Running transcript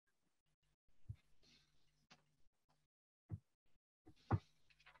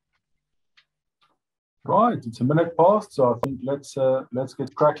Right, it's a minute past, so I think let's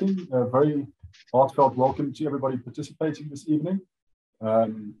get cracking. A very heartfelt welcome to everybody participating this evening.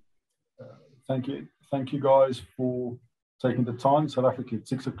 Um, thank you guys for taking the time. South Africa at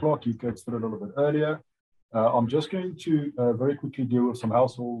 6 o'clock. UK it's still a little bit earlier. I'm just going to very quickly deal with some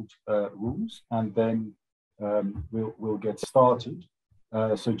household rules, and then we'll get started.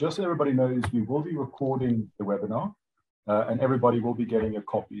 So just so everybody knows, we will be recording the webinar, and everybody will be getting a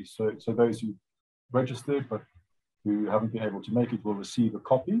copy. So those who registered but who haven't been able to make it will receive a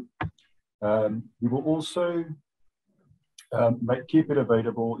copy. We will also keep it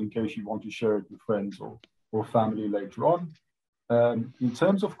available in case you want to share it with friends or family later on. In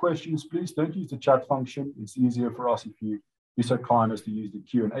terms of questions, please don't use the chat function. It's easier for us if you be so kind as to use the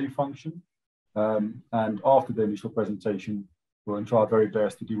Q&A function. And after the initial presentation, we'll try our very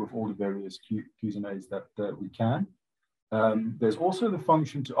best to deal with all the various Q's and A's that we can. There's also the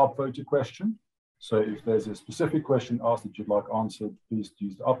function to upvote a question. So if there's a specific question asked that you'd like answered, please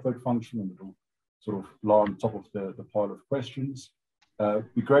use the upvote function and it'll sort of lie on top of the pile of questions.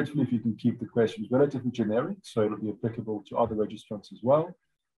 Be grateful if you can keep the questions relatively generic, so it'll be applicable to other registrants as well.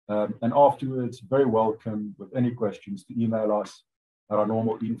 And afterwards, very welcome with any questions to email us at our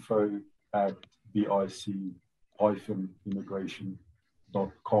normal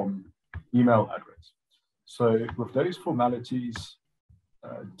info@bic-immigration.com email address. So with those formalities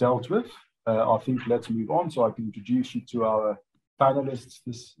dealt with, I think let's move on so I can introduce you to our panelists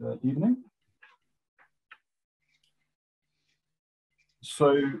this evening.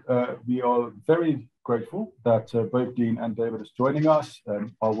 So we are very grateful that both Dean and David is joining us.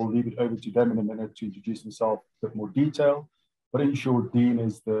 I will leave it over to them in a minute to introduce themselves in a bit more detail. But in short, Dean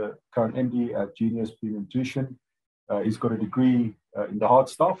is the current MD at Genius Premium Tuition. He's got a degree in the hard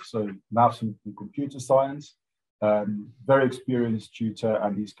stuff, so maths and computer science. Very experienced tutor,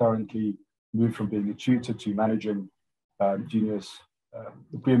 and he's currently moved from being a tutor to managing Genius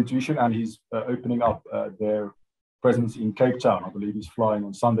Premium Tuition, and he's opening up their presence in Cape Town. I believe he's flying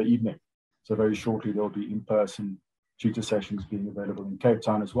on Sunday evening. So very shortly, there'll be in-person tutor sessions being available in Cape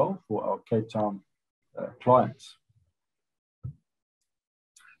Town as well for our Cape Town clients.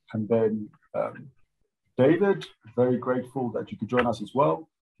 And then David, very grateful that you could join us as well.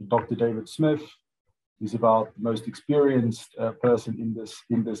 Dr. David Smith is about the most experienced person in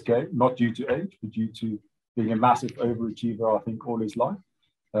this game, not due to age, but due to being a massive overachiever, I think, all his life.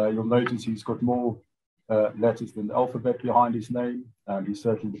 You'll notice he's got more letters than the alphabet behind his name, and he's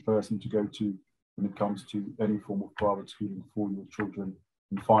certainly the person to go to when it comes to any form of private schooling for your children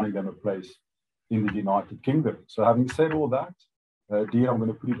and finding them a place in the United Kingdom. So having said all that, Dean, I'm going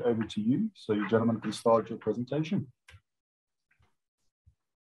to put it over to you so you gentlemen can start your presentation.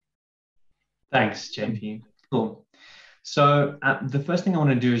 Thanks, JP. Cool. So the first thing I want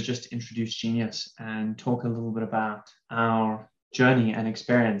to do is just introduce Genius and talk a little bit about our journey and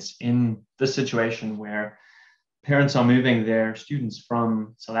experience in this situation where parents are moving their students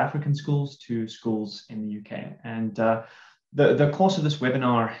from South African schools to schools in the UK. And the course of this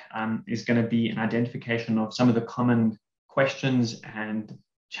webinar is going to be an identification of some of the common questions and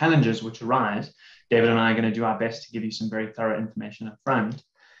challenges which arise. David and I are going to do our best to give you some very thorough information up front.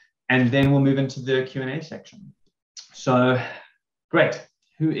 And then we'll move into the Q&A section. So great.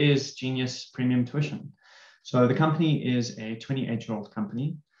 Who is Genius Premium Tuition? So the company is a 28-year-old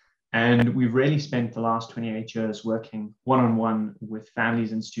company, and we've really spent the last 28 years working one-on-one with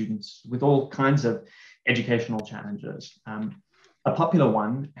families and students with all kinds of educational challenges. A popular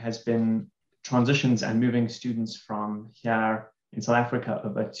one has been transitions and moving students from here in South Africa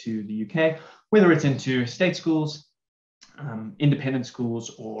over to the UK, whether it's into state schools, independent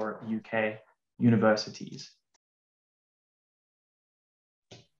schools, or UK universities.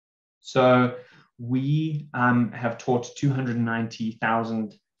 So we have taught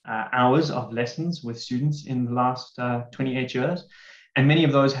 290,000 hours of lessons with students in the last 28 years. And many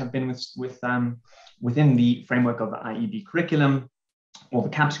of those have been within the framework of the IEB curriculum or the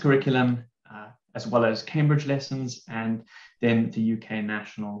CAPS curriculum, as well as Cambridge lessons and then the UK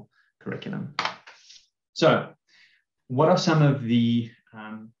national curriculum. So what are some of the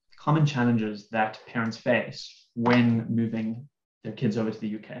common challenges that parents face when moving their kids over to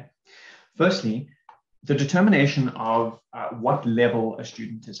the UK? Firstly, the determination of what level a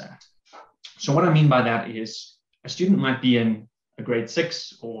student is at. So what I mean by that is a student might be in a grade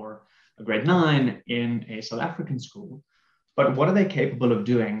 6 or a grade 9 in a South African school, but what are they capable of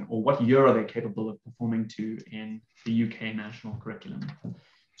doing, or what year are they capable of performing to in the UK national curriculum?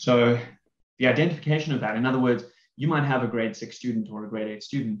 So the identification of that, in other words, you might have a grade 6 student or a grade 8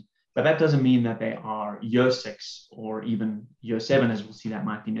 student, but that doesn't mean that they are year 6 or even year 7, as we'll see that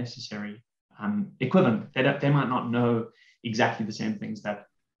might be necessary equivalent. They might not know exactly the same things that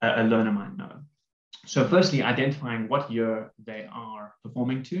a learner might know. So firstly, identifying what year they are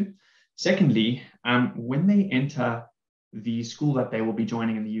performing to. Secondly, when they enter the school that they will be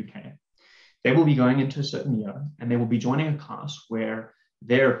joining in the UK, they will be going into a certain year and they will be joining a class where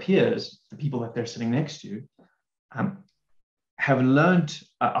their peers, the people that they're sitting next to, have learned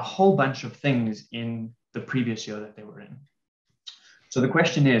a whole bunch of things in the previous year that they were in. So the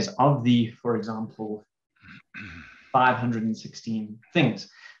question is, of the, for example, 516 things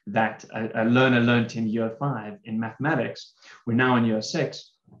that a learner learned in year 5 in mathematics, we're now in year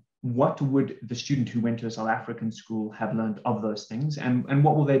 6, what would the student who went to a South African school have learned of those things, and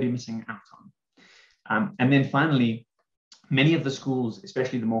what will they be missing out on? And then finally, many of the schools,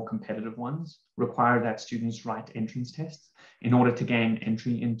 especially the more competitive ones, require that students write entrance tests in order to gain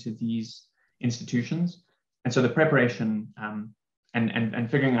entry into these institutions. And so the preparation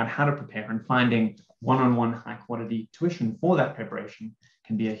and figuring out how to prepare and finding one-on-one high quality tuition for that preparation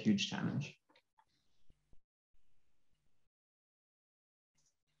can be a huge challenge.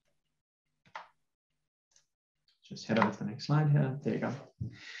 Just head over to the next slide here. There you go.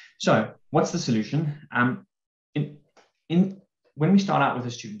 So what's the solution? When we start out with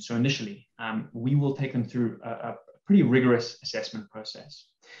a student, so initially, we will take them through a pretty rigorous assessment process.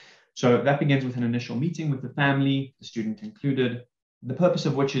 So that begins with an initial meeting with the family, the student included, the purpose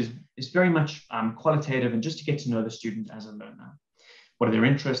of which is very much qualitative and just to get to know the student as a learner. What are their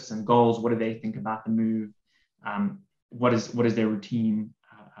interests and goals? What do they think about the move? What is their routine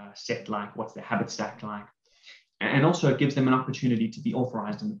set like? What's their habit stack like? And also it gives them an opportunity to be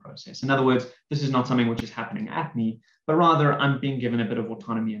authorized in the process. In other words, this is not something which is happening at me, but rather I'm being given a bit of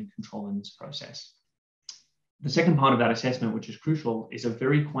autonomy and control in this process. The second part of that assessment, which is crucial, is a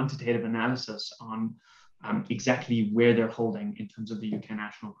very quantitative analysis on exactly where they're holding in terms of the UK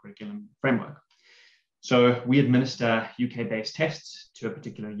National Curriculum Framework. So we administer UK-based tests to a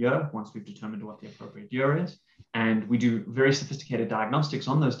particular year once we've determined what the appropriate year is. And we do very sophisticated diagnostics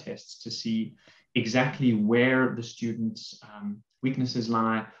on those tests to see exactly where the students' weaknesses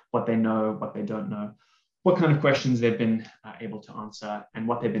lie, what they know, what they don't know, what kind of questions they've been able to answer, and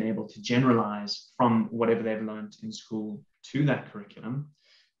what they've been able to generalize from whatever they've learned in school to that curriculum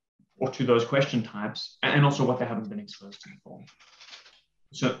or to those question types, and also what they haven't been exposed to before.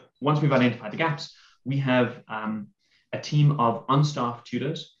 So once we've identified the gaps, we have a team of unstaffed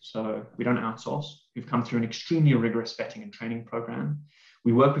tutors, so we don't outsource, who've come through an extremely rigorous vetting and training program.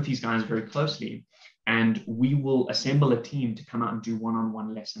 We work with these guys very closely, and we will assemble a team to come out and do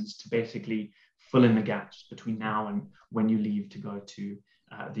one-on-one lessons to basically fill in the gaps between now and when you leave to go to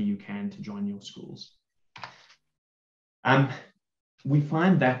the UK and to join your schools. We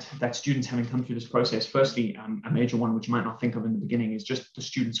find that students having come through this process, firstly, a major one which you might not think of in the beginning is just the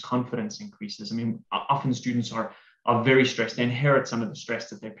students' confidence increases. I mean, often students are very stressed. They inherit some of the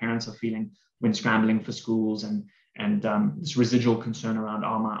stress that their parents are feeling when scrambling for schools, and this residual concern around,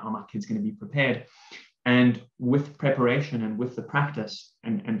 are my kids going to be prepared? And with preparation and with the practice,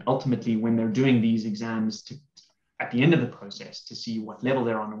 and ultimately when they're doing these exams at the end of the process to see what level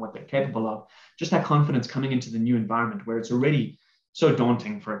they're on and what they're capable of, just that confidence coming into the new environment where it's already so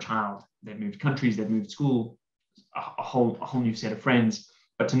daunting for a child. They've moved countries, they've moved school, a whole new set of friends,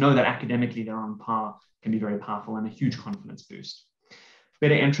 but to know that academically they're on par can be very powerful and a huge confidence boost.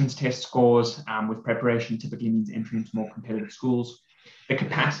 Better entrance test scores with preparation typically means entry into more competitive schools. The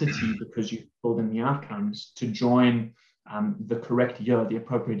capacity, because you've filled in the outcomes, to join the correct year, the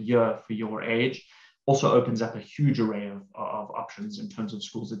appropriate year for your age, also opens up a huge array of options in terms of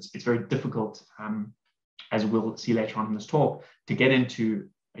schools. It's very difficult, as we'll see later on in this talk, to get into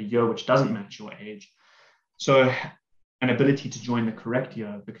a year which doesn't match your age. So an ability to join the correct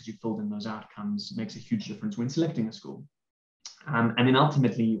year because you filled in those outcomes makes a huge difference when selecting a school. And then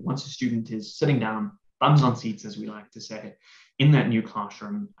ultimately, once a student is sitting down, bums on seats, as we like to say, in that new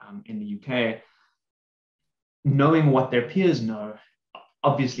classroom in the UK, knowing what their peers know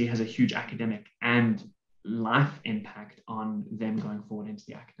obviously has a huge academic and life impact on them going forward into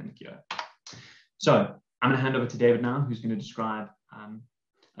the academic year. So I'm going to hand over to David now, who's going to describe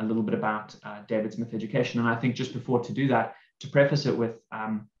a little bit about David Smith Education. And I think just before to do that, to preface it with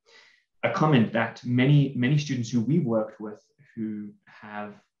a comment that many students who we've worked with who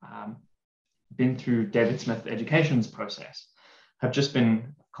have been through David Smith Education's process have just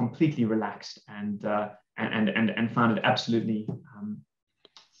been completely relaxed and found it absolutely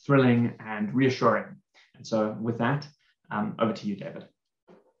thrilling and reassuring. And so with that, over to you, David.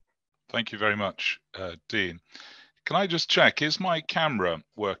 Thank you very much, Dean. Can I just check, is my camera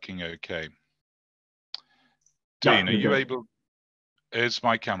working okay? Dean, are you able? Is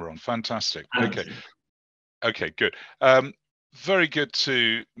my camera on? Fantastic. Okay. Absolutely. Okay, good. Very good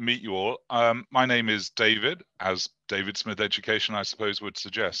to meet you all. My name is David, as David Smith Education, I suppose, would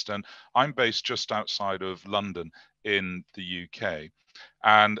suggest, and I'm based just outside of London in the UK.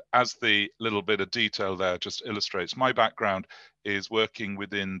 And as the little bit of detail there just illustrates, my background is working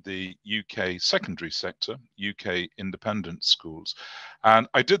within the UK secondary sector, UK independent schools. And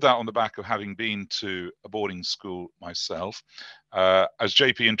I did that on the back of having been to a boarding school myself. As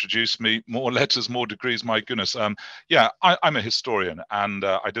JP introduced me, more letters, more degrees, my goodness. Yeah, I'm a historian, and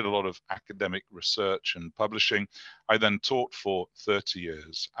I did a lot of academic research and publishing. I then taught for 30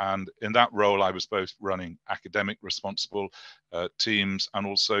 years. And in that role, I was both running academic responsible teams and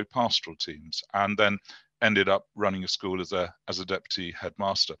also pastoral teams, and then ended up running a school as a deputy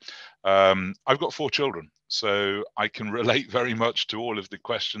headmaster. I've got 4 children, so I can relate very much to all of the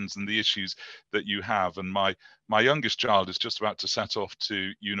questions and the issues that you have. And my youngest child is just about to set off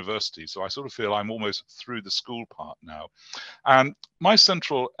to university, so I sort of feel I'm almost through the school part now. And my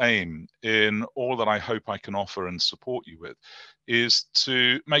central aim in all that I hope I can offer and support you with is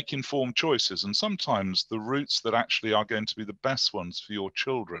to make informed choices. And sometimes the routes that actually are going to be the best ones for your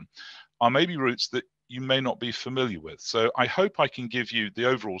children are maybe routes that you may not be familiar with. So I hope I can give you the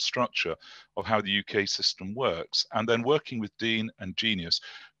overall structure of how the UK system works. And then working with Dean and Genius,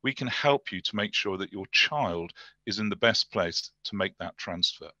 we can help you to make sure that your child is in the best place to make that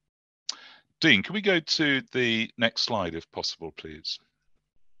transfer. Dean, can we go to the next slide if possible, please?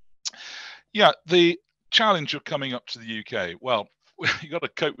 Yeah, the challenge of coming up to the UK. Well, you've got to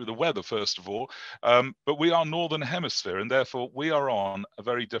cope with the weather first of all, but we are Northern Hemisphere, and therefore we are on a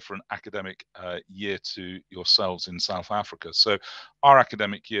very different academic year to yourselves in South Africa. So our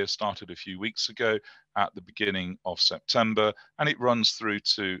academic year started a few weeks ago at the beginning of September, and it runs through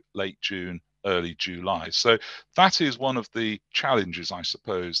to late June, early July. So that is one of the challenges, I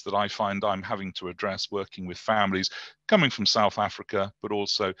suppose, that I find I'm having to address working with families coming from South Africa, but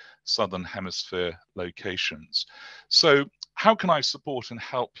also Southern Hemisphere locations. So how can I support and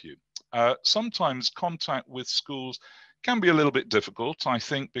help you? Sometimes contact with schools can be a little bit difficult, I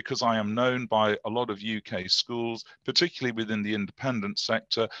think, because I am known by a lot of UK schools, particularly within the independent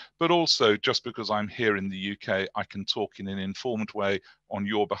sector, but also just because I'm here in the UK, I can talk in an informed way on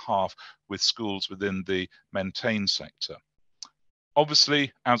your behalf with schools within the maintained sector.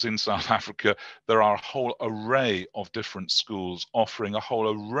 Obviously, as in South Africa, there are a whole array of different schools offering a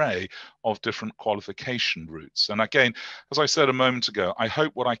whole array of different qualification routes. And again, as I said a moment ago, I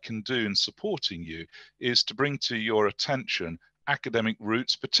hope what I can do in supporting you is to bring to your attention academic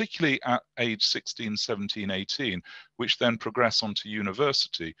routes, particularly at age 16, 17, 18, which then progress onto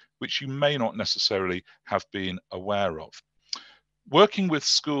university, which you may not necessarily have been aware of. Working with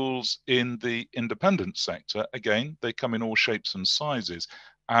schools in the independent sector, again, they come in all shapes and sizes.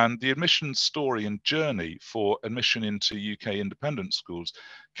 And the admission story and journey for admission into UK independent schools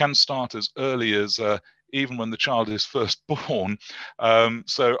can start as early as even when the child is first born.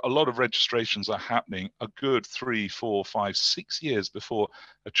 So a lot of registrations are happening a good 3, 4, 5, 6 years before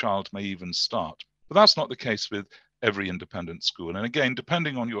a child may even start. But that's not the case with every independent school. And again,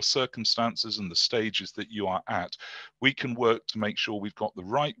 depending on your circumstances and the stages that you are at, we can work to make sure we've got the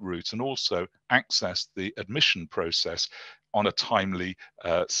right route and also access the admission process on a timely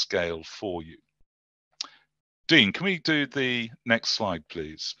scale for you. Dean, can we do the next slide,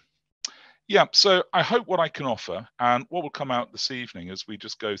 please? Yeah, so I hope what I can offer and what will come out this evening as we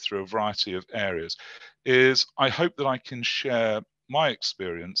just go through a variety of areas is I hope that I can share my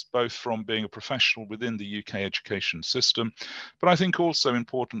experience, both from being a professional within the UK education system, but I think also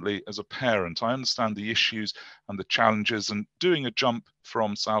importantly as a parent, I understand the issues and the challenges, and doing a jump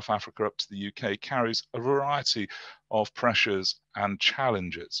from South Africa up to the UK carries a variety of pressures and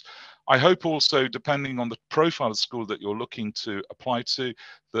challenges. I hope also, depending on the profile of school that you're looking to apply to,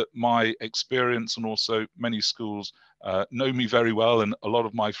 that my experience and also many schools know me very well, and a lot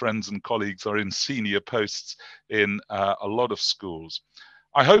of my friends and colleagues are in senior posts in a lot of schools.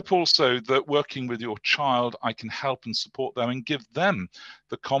 I hope also that working with your child, I can help and support them and give them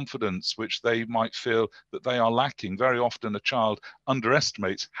the confidence which they might feel that they are lacking. Very often a child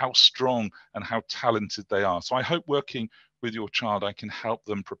underestimates how strong and how talented they are. So I hope working with your child, I can help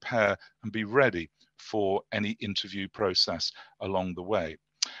them prepare and be ready for any interview process along the way.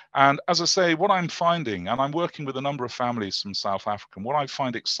 And as I say, what I'm finding, and I'm working with a number of families from South Africa, and what I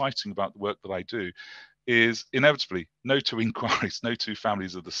find exciting about the work that I do is inevitably no two inquiries, no two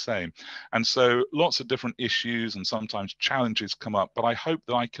families are the same. And so lots of different issues and sometimes challenges come up, but I hope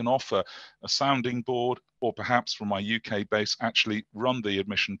that I can offer a sounding board, or perhaps from my UK base, actually run the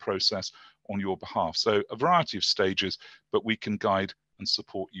admission process on your behalf. So a variety of stages, but we can guide and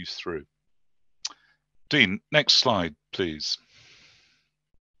support you through. Dean, next slide, please.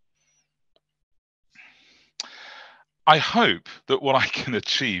 I hope that what I can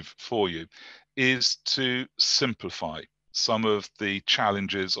achieve for you is to simplify some of the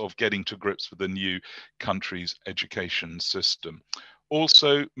challenges of getting to grips with the new country's education system.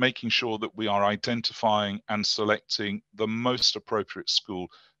 Also, making sure that we are identifying and selecting the most appropriate school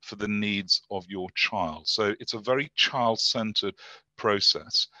for the needs of your child. So it's a very child-centered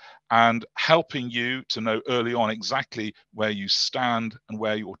process, and helping you to know early on exactly where you stand and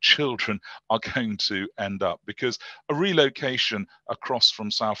where your children are going to end up, because a relocation across from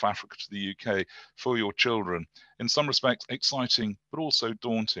South Africa to the UK for your children, in some respects exciting but also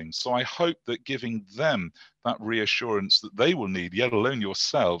daunting. So I hope that giving them that reassurance that they will need, yet alone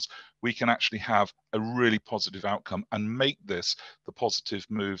yourselves, we can actually have a really positive outcome and make this the positive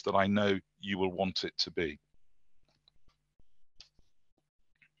move that I know you will want it to be.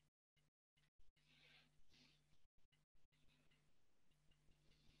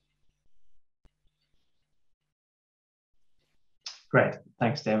 Great,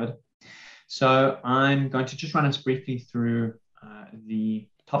 thanks, David. So I'm going to just run us briefly through the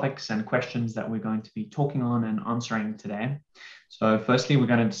topics and questions that we're going to be talking on and answering today. So firstly, we're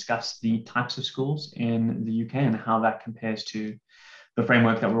going to discuss the types of schools in the UK and how that compares to the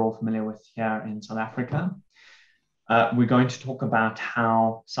framework that we're all familiar with here in South Africa. We're going to talk about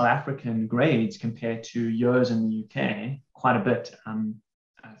how South African grades compare to years in the UK quite a bit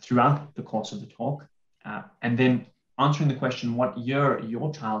throughout the course of the talk. And then answering the question what year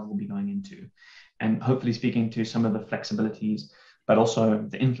your child will be going into, and hopefully speaking to some of the flexibilities, but also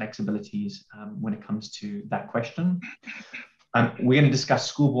the inflexibilities when it comes to that question. We're going to discuss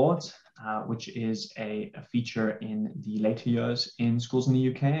school boards, which is a feature in the later years in schools in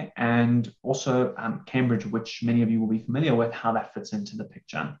the UK, and also Cambridge, which many of you will be familiar with, how that fits into the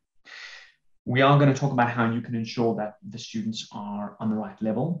picture. We are going to talk about how you can ensure that the students are on the right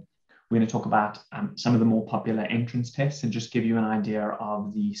level. We're going to talk about some of the more popular entrance tests and just give you an idea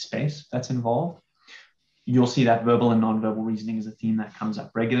of the space that's involved. You'll see that verbal and non-verbal reasoning is a theme that comes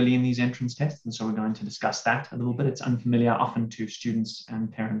up regularly in these entrance tests. And so we're going to discuss that a little bit. It's unfamiliar often to students and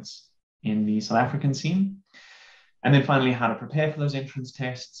parents in the South African scene. And then finally, how to prepare for those entrance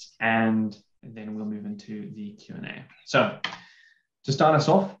tests. And then we'll move into the Q&A. So to start us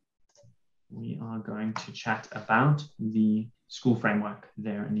off, we are going to chat about the school framework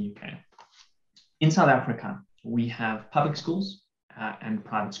there in the UK. In South Africa, we have public schools and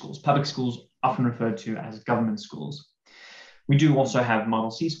private schools. Public schools often referred to as government schools. We do also have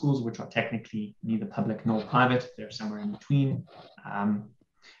Model C schools, which are technically neither public nor private. They're somewhere in between.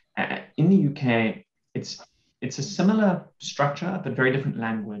 In the UK, it's a similar structure, but very different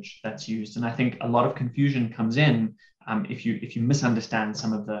language that's used. And I think a lot of confusion comes in if you misunderstand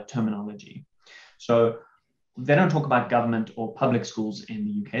some of the terminology. So they don't talk about government or public schools in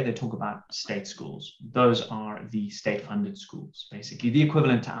the UK. They talk about state schools. Those are the state-funded schools, basically the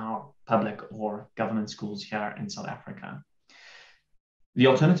equivalent to our public or government schools here in South Africa. The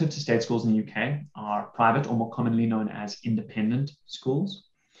alternative to state schools in the UK are private, or more commonly known as independent schools.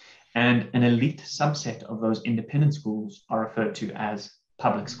 And an elite subset of those independent schools are referred to as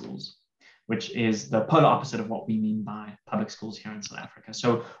public schools, which is the polar opposite of what we mean by public schools here in South Africa.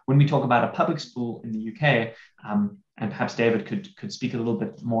 So when we talk about a public school in the UK, and perhaps David could speak a little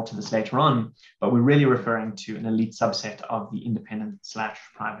bit more to this later on, but we're really referring to an elite subset of the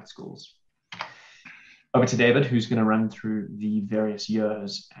independent/private schools. Over to David, who's going to run through the various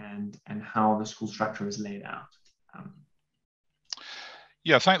years and how the school structure is laid out.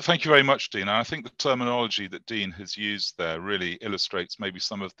 Yeah, thank you very much, Dean. And I think the terminology that Dean has used there really illustrates maybe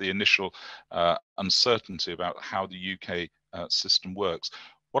some of the initial uncertainty about how the UK system works.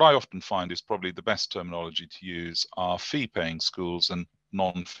 What I often find is probably the best terminology to use are fee-paying schools and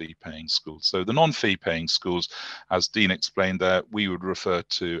non-fee-paying schools. So the non-fee-paying schools, as Dean explained there, we would refer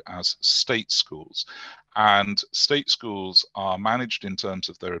to as state schools. And state schools are managed in terms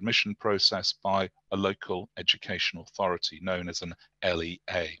of their admission process by a local education authority known as an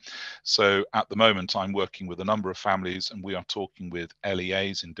LEA. So at the moment, I'm working with a number of families and we are talking with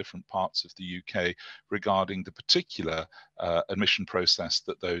LEAs in different parts of the UK regarding the particular admission process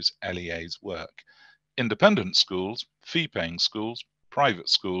that those LEAs work. Independent schools, fee-paying schools, private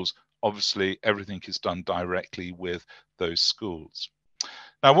schools, obviously everything is done directly with those schools.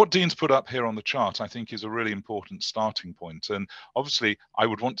 Now, what Dean's put up here on the chart, I think, is a really important starting point. And obviously, I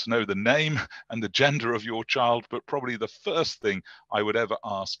would want to know the name and the gender of your child, but probably the first thing I would ever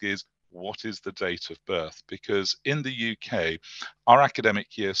ask is, what is the date of birth? Because in the UK, our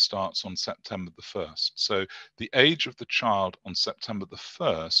academic year starts on September the 1st. So the age of the child on September the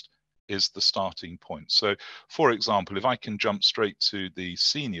 1st is the starting point. So, for example, if I can jump straight to the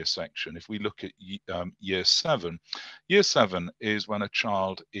senior section, if we look at year 7 is when a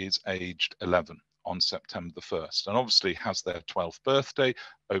child is aged 11 on September the 1st, and obviously has their 12th birthday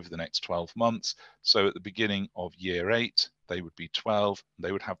over the next 12 months. So at the beginning of year 8, they would be 12, and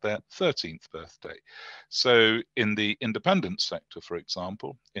they would have their 13th birthday. So in the independent sector, for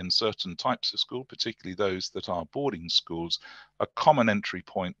example, in certain types of school, particularly those that are boarding schools, a common entry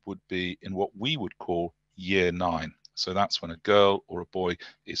point would be in what we would call year 9. So that's when a girl or a boy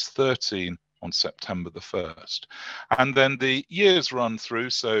is 13 on September the 1st. And then the years run through.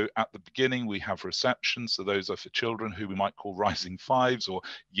 So at the beginning, we have reception. So those are for children who we might call rising fives, or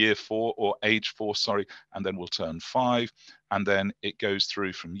year 4 or age 4, sorry, and then we'll turn 5. And then it goes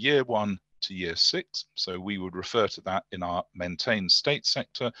through from year 1 to year 6. So we would refer to that in our maintained state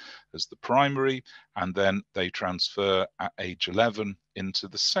sector as the primary, and then they transfer at age 11 into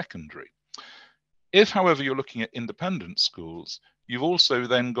the secondary. If, however, you're looking at independent schools, you've also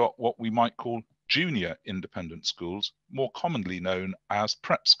then got what we might call junior independent schools, more commonly known as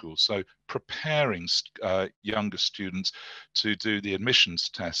prep schools. So preparing younger students to do the admissions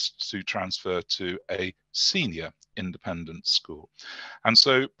tests to transfer to a senior independent school. And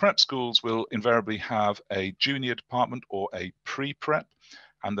so prep schools will invariably have a junior department or a pre-prep,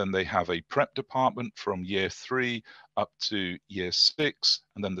 and then they have a prep department from year 3 up to year 6,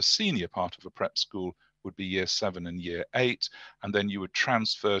 and then the senior part of a prep school would be year 7 and year 8, and then you would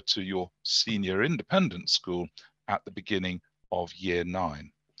transfer to your senior independent school at the beginning of year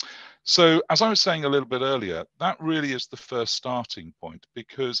 9. So as I was saying a little bit earlier, that really is the first starting point,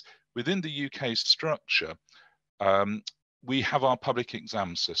 because within the UK structure, we have our public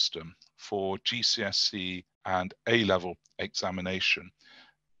exam system for GCSE and A-level examination.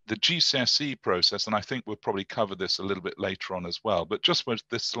 The GCSE process, and I think we'll probably cover this a little bit later on as well, but just with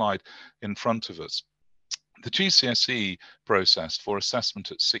this slide in front of us, the GCSE process for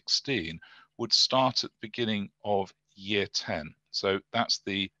assessment at 16 would start at the beginning of year 10. So that's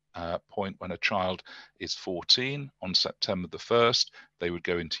the point when a child is 14 on September the 1st, they would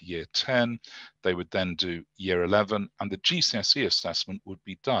go into year 10, they would then do year 11, and the GCSE assessment would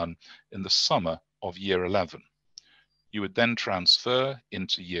be done in the summer of year 11. You would then transfer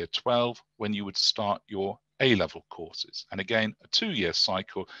into year 12 when you would start your A-level courses. And again, a 2-year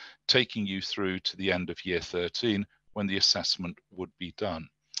cycle taking you through to the end of year 13 when the assessment would be done.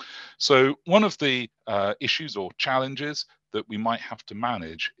 So one of the issues or challenges that we might have to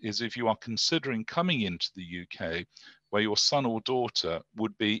manage is if you are considering coming into the UK where your son or daughter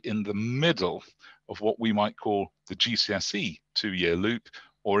would be in the middle of what we might call the GCSE 2-year loop,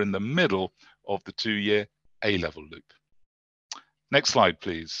 or in the middle of the 2-year A-level loop. Next slide,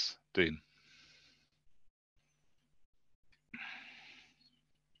 please, Dean.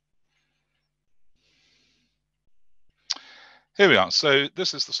 Here we are. So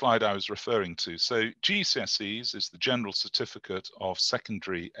this is the slide I was referring to. So GCSEs is the General Certificate of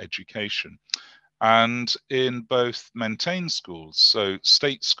Secondary Education. And in both maintained schools, so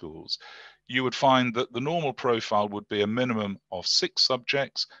state schools, you would find that the normal profile would be a minimum of 6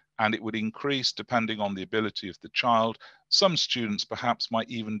 subjects, and it would increase depending on the ability of the child. Some students perhaps might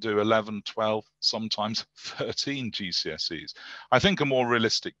even do 11, 12, sometimes 13 GCSEs. I think a more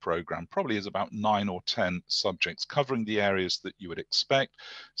realistic program probably is about 9 or 10 subjects covering the areas that you would expect.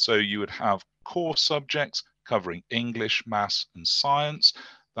 So you would have core subjects covering English, maths, and science.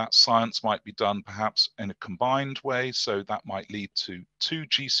 That science might be done perhaps in a combined way, so that might lead to 2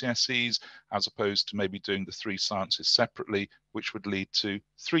 GCSEs as opposed to maybe doing the 3 sciences separately, which would lead to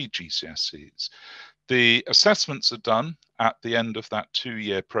 3 GCSEs. The assessments are done at the end of that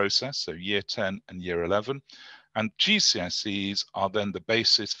 2-year process, so year 10 and year 11, and GCSEs are then the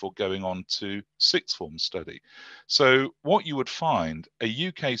basis for going on to 6th form study. So what you would find, a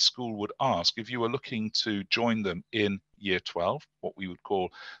UK school would ask if you were looking to join them in year 12, what we would call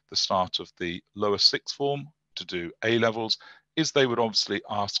the start of the lower 6th form to do A-levels, is they would obviously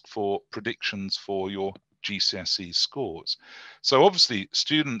ask for predictions for your GCSE scores. So obviously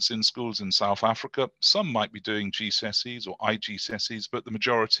students in schools in South Africa, some might be doing GCSEs or IGCSEs, but the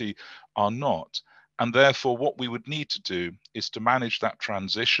majority are not. And therefore, what we would need to do is to manage that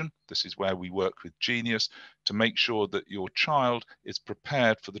transition. This is where we work with Genius to make sure that your child is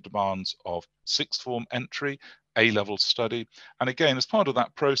prepared for the demands of 6th form entry A-level study. And again, as part of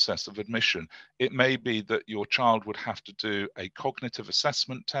that process of admission, it may be that your child would have to do a cognitive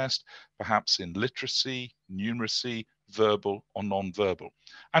assessment test, perhaps in literacy, numeracy, verbal or non-verbal.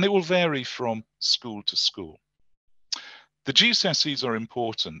 And it will vary from school to school. The GCSEs are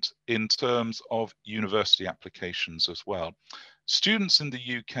important in terms of university applications as well. Students in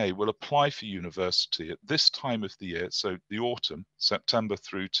the UK will apply for university at this time of the year, so the autumn, September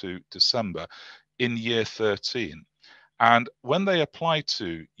through to December, in year 13. And when they apply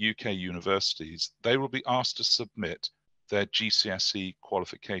to UK universities, they will be asked to submit their GCSE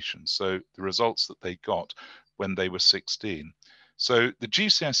qualifications, so the results that they got when they were 16. So the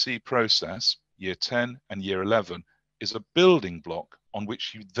GCSE process, year 10 and year 11, is a building block on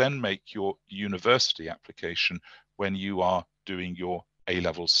which you then make your university application when you are doing your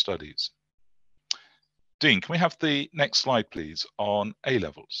A-level studies. Dean, can we have the next slide, please, on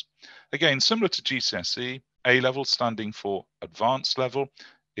A-levels? Again, similar to GCSE, A-level, standing for advanced level,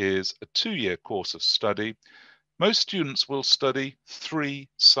 is a 2-year course of study. Most students will study 3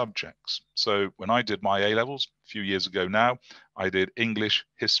 subjects. So when I did my A-levels a few years ago now, I did English,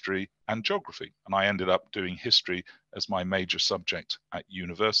 history, and geography. And I ended up doing history as my major subject at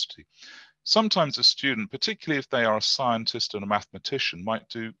university. Sometimes a student, particularly if they are a scientist and a mathematician, might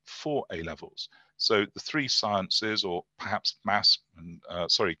do 4 A-levels. So the 3 sciences, or perhaps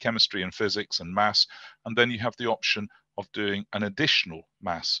chemistry and physics and maths, and then you have the option of doing an additional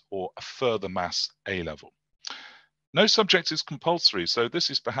maths or a further maths A-level. No subject is compulsory, so this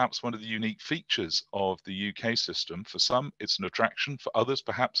is perhaps one of the unique features of the UK system. For some, it's an attraction. For others,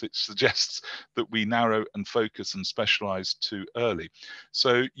 perhaps it suggests that we narrow and focus and specialise too early.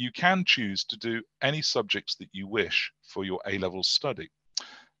 So you can choose to do any subjects that you wish for your A-level study.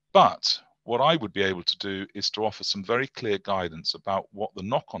 But what I would be able to do is to offer some very clear guidance about what the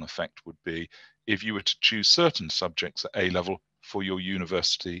knock-on effect would be if you were to choose certain subjects at A-level for your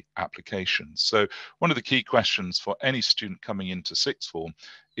university applications. So one of the key questions for any student coming into sixth form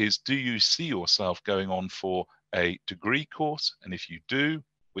is, do you see yourself going on for a degree course? And if you do,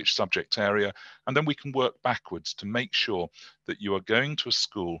 which subject area? And then we can work backwards to make sure that you are going to a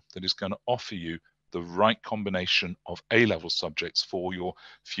school that is going to offer you the right combination of A-level subjects for your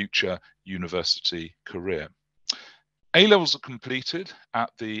future university career. A-levels are completed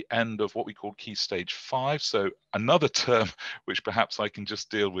at the end of what we call Key Stage 5. So another term which perhaps I can just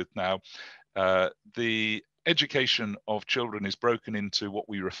deal with now. The education of children is broken into what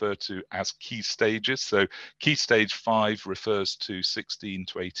we refer to as key stages. So Key Stage 5 refers to 16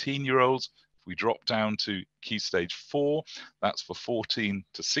 to 18-year-olds. If we drop down to Key Stage 4, that's for 14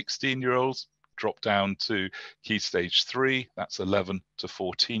 to 16-year-olds. Drop down to Key Stage 3, that's 11 to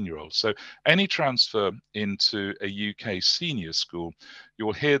 14-year-olds. So any transfer into a UK senior school, you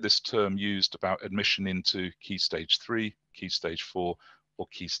will hear this term used about admission into Key Stage 3, Key Stage 4, or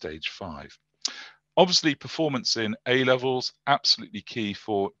Key Stage 5. Obviously, performance in A-levels, absolutely key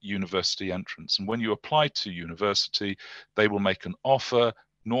for university entrance. And when you apply to university, they will make an offer.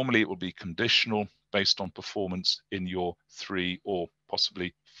 Normally, it will be conditional based on performance in your 3 or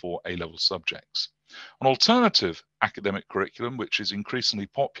possibly 4 A-level subjects. An alternative academic curriculum, which is increasingly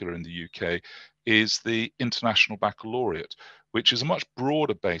popular in the UK, is the International Baccalaureate, which is a much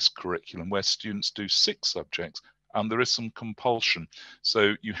broader based curriculum where students do 6 subjects and there is some compulsion.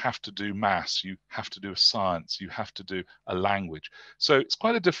 So you have to do maths, you have to do a science, you have to do a language. So it's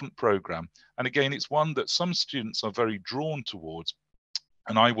quite a different program. And again, it's one that some students are very drawn towards.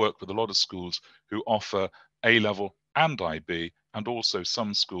 And I work with a lot of schools who offer A-level and IB, and also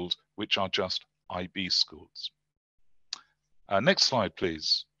some schools which are just IB schools. Next slide,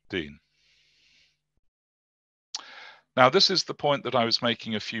 please, Dean. Now, this is the point that I was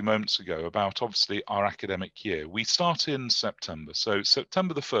making a few moments ago about obviously our academic year. We start in September. So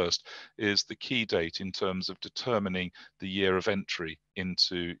September the 1st is the key date in terms of determining the year of entry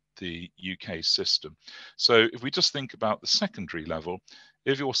into the UK system. So if we just think about the secondary level,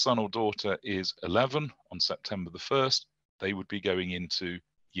 if your son or daughter is 11 on September the 1st, they would be going into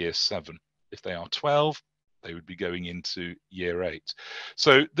year 7. If they are 12, they would be going into year 8.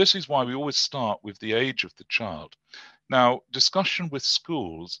 So this is why we always start with the age of the child. Now, discussion with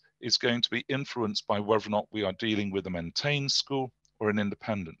schools is going to be influenced by whether or not we are dealing with a maintained school or an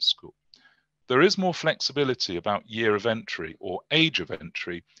independent school. There is more flexibility about year of entry or age of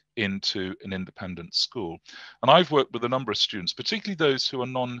entry into an independent school. And I've worked with a number of students, particularly those who are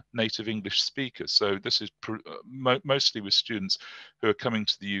non-native English speakers. So this is mostly with students who are coming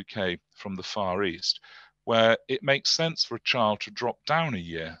to the UK from the Far East, where it makes sense for a child to drop down a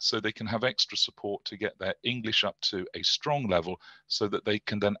year so they can have extra support to get their English up to a strong level so that they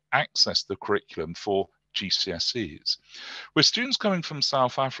can then access the curriculum for GCSEs. With students coming from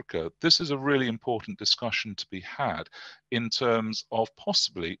South Africa, this is a really important discussion to be had in terms of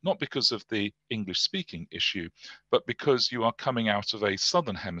possibly, not because of the English-speaking issue, but because you are coming out of a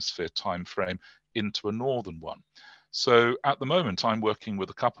Southern Hemisphere timeframe into a Northern one. So at the moment, I'm working with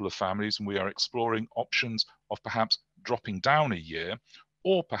a couple of families and we are exploring options of perhaps dropping down a year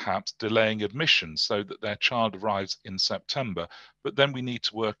or perhaps delaying admission so that their child arrives in September, but then we need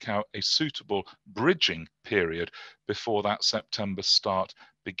to work out a suitable bridging period before that September start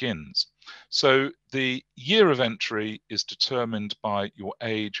begins. So the year of entry is determined by your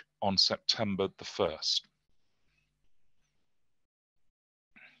age on September the 1st.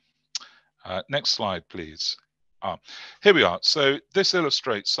 Next slide, please. Here we are. So this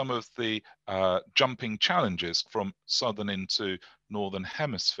illustrates some of the jumping challenges from Southern into Northern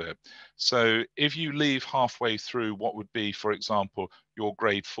Hemisphere. So if you leave halfway through what would be, for example, your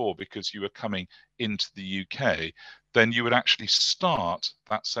grade 4 because you were coming into the UK, then you would actually start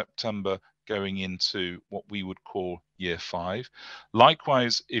that September going into what we would call year 5.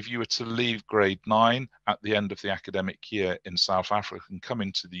 Likewise, if you were to leave grade 9 at the end of the academic year in South Africa and come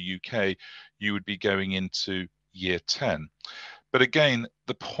into the UK, you would be going into year 10. But again,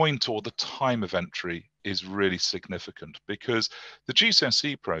 the point or the time of entry is really significant because the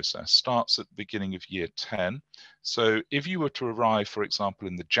GCSE process starts at the beginning of year 10. So if you were to arrive, for example,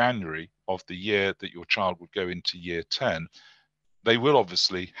 in the January of the year that your child would go into year 10, they will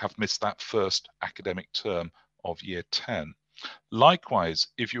obviously have missed that first academic term of year 10. Likewise,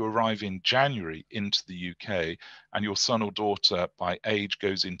 if you arrive in January into the UK and your son or daughter by age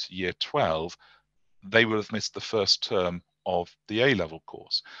goes into year 12, they will have missed the first term of the A-level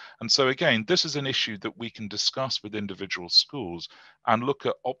course. And so again, this is an issue that we can discuss with individual schools and look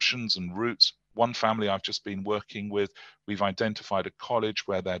at options and routes. One family I've just been working with, we've identified a college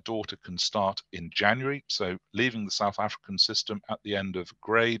where their daughter can start in January, so leaving the South African system at the end of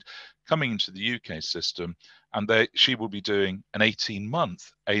grade, coming into the UK system, and she will be doing an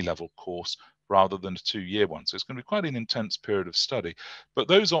 18-month A-level course rather than a 2-year one. So it's going to be quite an intense period of study. But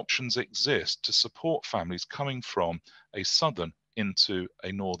those options exist to support families coming from a Southern into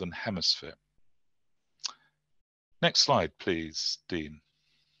a Northern Hemisphere. Next slide, please, Dean.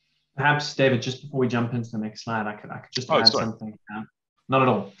 Perhaps, David, just before we jump into the next slide, I could just add something. Not at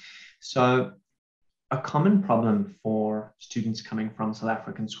all. So a common problem for students coming from South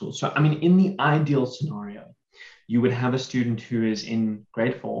African schools. So, I mean, in the ideal scenario, you would have a student who is in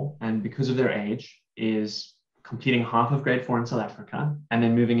grade 4 and because of their age is completing half of grade 4 in South Africa and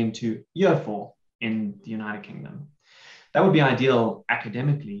then moving into year 4 in the United Kingdom. That would be ideal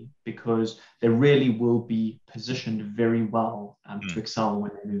academically because they really will be positioned very well to excel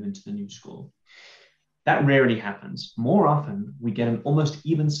when they move into the new school. That rarely happens. More often, we get an almost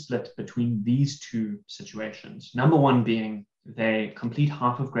even split between these two situations. Number one being they complete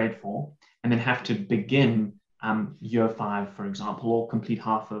half of grade 4 and then have to begin year 5, for example, or complete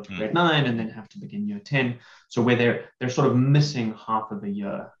half of grade 9 and then have to begin year 10. So where they're sort of missing half of a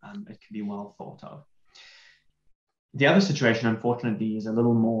year, it can be well thought of. The other situation, unfortunately, is a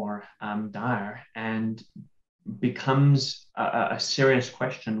little more dire and becomes a serious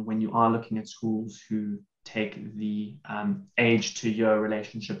question when you are looking at schools who take the age to year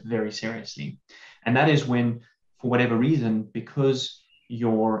relationship very seriously. And that is when, for whatever reason, because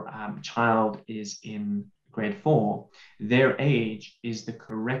your child is in grade 4, their age is the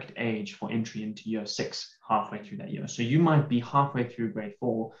correct age for entry into year 6 halfway through that year. So you might be halfway through grade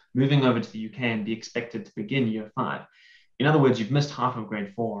 4, moving over to the UK and be expected to begin year 5. In other words, you've missed half of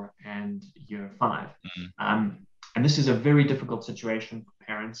grade 4 and year 5. And this is a very difficult situation for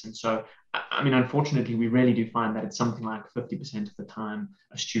parents. And so, I mean, unfortunately, we really do find that it's something like 50% of the time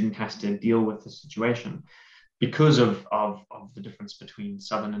a student has to deal with the situation because of the difference between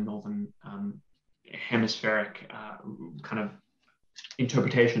Southern and Northern hemispheric kind of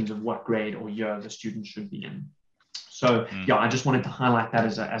interpretations of what grade or year the student should be in. So yeah, I just wanted to highlight that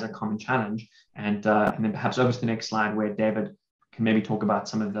as a common challenge, and then perhaps over to the next slide where David can maybe talk about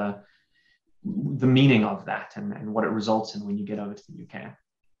some of the meaning of that and what it results in when you get over to the UK.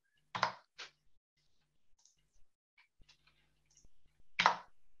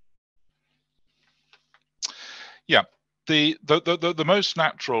 Yeah. The most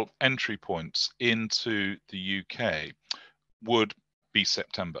natural entry points into the UK would be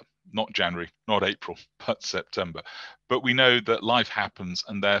September, not January, not April, but September. But we know that life happens,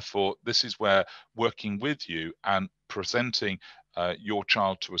 and therefore this is where working with you and presenting your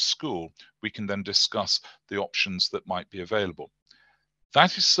child to a school, we can then discuss the options that might be available.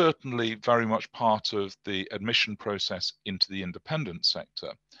 That is certainly very much part of the admission process into the independent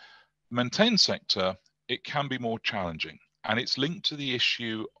sector. The maintained sector it can be more challenging. And it's linked to the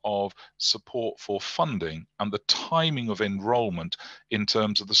issue of support for funding and the timing of enrolment in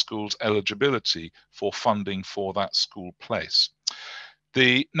terms of the school's eligibility for funding for that school place.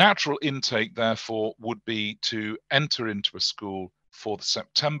 The natural intake, therefore, would be to enter into a school for the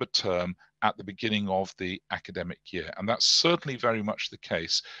September term at the beginning of the academic year. And that's certainly very much the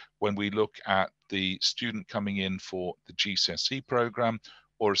case when we look at the student coming in for the GCSE program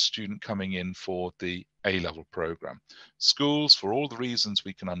or a student coming in for the A-level program. Schools, for all the reasons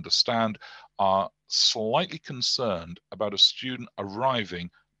we can understand, are slightly concerned about a student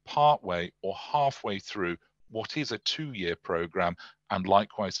arriving partway or halfway through what is a 2-year program, and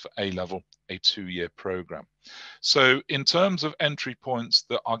likewise for A-level, a 2-year program. So in terms of entry points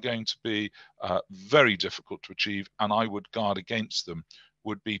that are going to be very difficult to achieve, and I would guard against them,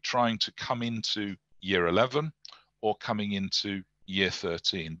 would be trying to come into year 11 or coming into year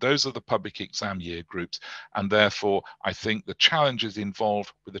 13. Those are the public exam year groups, and therefore I think the challenges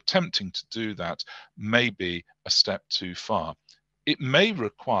involved with attempting to do that may be a step too far. It may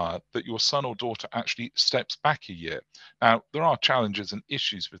require that your son or daughter actually steps back a year. Now, there are challenges and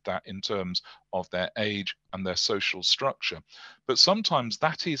issues with that in terms of their age and their social structure, but sometimes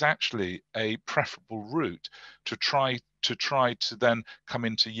that is actually a preferable route to try to then come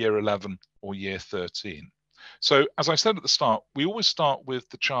into year 11 or year 13. So, as I said at the start, we always start with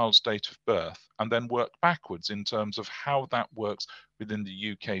the child's date of birth and then work backwards in terms of how that works within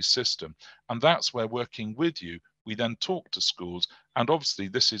the UK system. And that's where, working with you, we then talk to schools, and obviously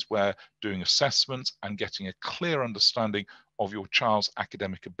this is where doing assessments and getting a clear understanding of your child's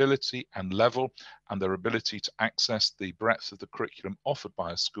academic ability and level and their ability to access the breadth of the curriculum offered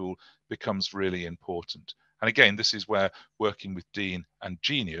by a school becomes really important. And again, this is where, working with Dean and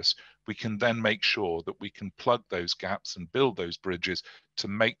Genius, we can then make sure that we can plug those gaps and build those bridges to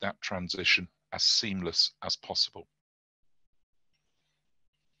make that transition as seamless as possible.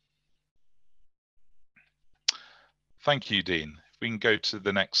 Thank you, Dean. If we can go to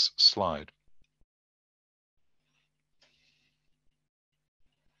the next slide.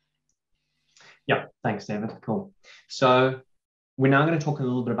 Yeah, thanks, David. Cool. So we're now going to talk a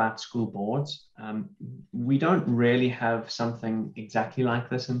little bit about school boards. We don't really have something exactly like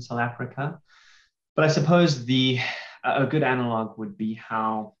this in South Africa, but I suppose a good analog would be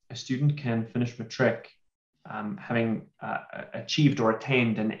how a student can finish matric having achieved or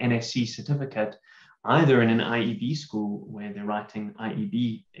attained an NSC certificate, either in an IEB school where they're writing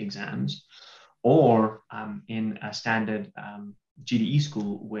IEB exams, or in a standard GDE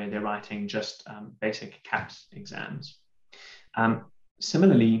school where they're writing just basic CAPS exams.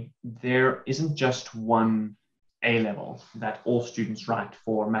 Similarly, there isn't just one A-level that all students write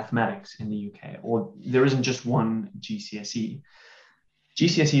for mathematics in the UK, or there isn't just one GCSE.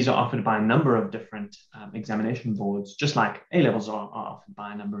 GCSEs are offered by a number of different examination boards, just like A-levels are offered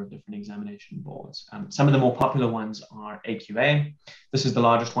by a number of different examination boards. Some of the more popular ones are AQA. This is the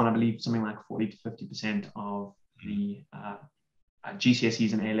largest one, I believe, something like 40 to 50% of the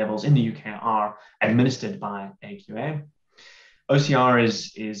GCSEs and A-levels in the UK are administered by AQA. OCR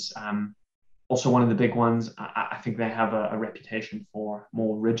is also one of the big ones. I think they have a reputation for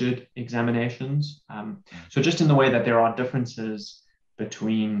more rigid examinations. So just in the way that there are differences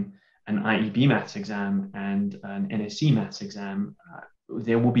between an IEB maths exam and an NSC maths exam,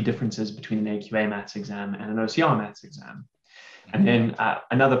 there will be differences between an AQA maths exam and an OCR maths exam. And then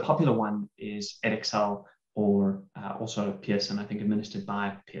another popular one is Edexcel, or also Pearson, I think administered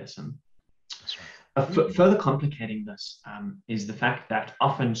by Pearson. That's right. Further complicating this is the fact that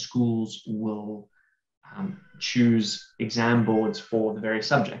often schools will choose exam boards for the various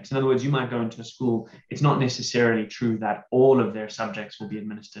subjects. In other words, you might go into a school, it's not necessarily true that all of their subjects will be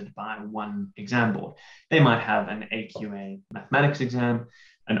administered by one exam board. They might have an AQA mathematics exam,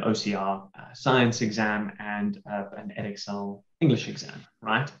 an OCR science exam, and an Edexcel English exam,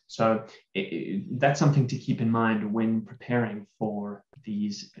 right? So that's something to keep in mind when preparing for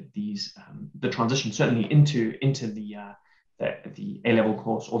the transition, certainly into the A-level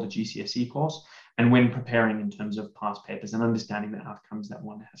course or the GCSE course, and when preparing in terms of past papers and understanding the outcomes that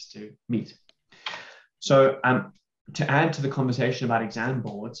one has to meet. So to add to the conversation about exam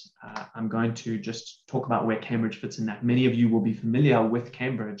boards, I'm going to just talk about where Cambridge fits in that. Many of you will be familiar with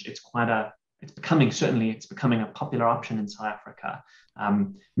Cambridge. It's becoming a popular option in South Africa,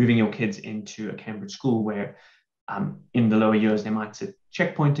 moving your kids into a Cambridge school where in the lower years, they might sit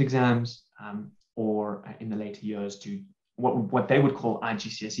checkpoint exams, or in the later years do what they would call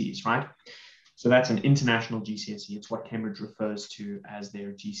IGCSEs, right? So that's an international GCSE. It's what Cambridge refers to as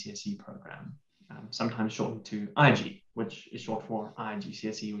their GCSE program, sometimes shortened to IG. which is short for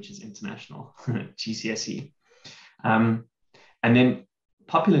IGCSE, which is International GCSE. And then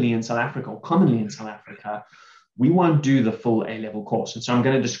popularly in South Africa, or commonly in South Africa, we won't do the full A-level course. And so I'm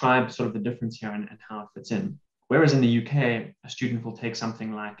going to describe sort of the difference here and how it fits in. Whereas in the UK, a student will take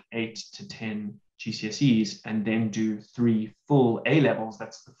something like 8 to 10 GCSEs and then do 3 full A-levels.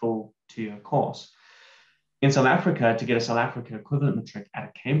 That's the full 2-year course. In South Africa, to get a South Africa equivalent matric at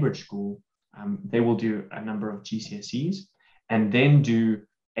a Cambridge school, they will do a number of GCSEs and then do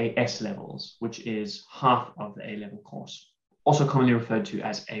AS levels, which is half of the A-level course, also commonly referred to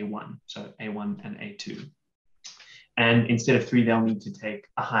as A1, so A1 and A2. And instead of 3, they'll need to take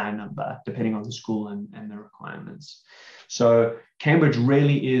a higher number, depending on the school and the requirements. So Cambridge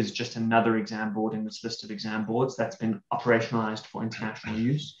really is just another exam board in this list of exam boards that's been operationalized for international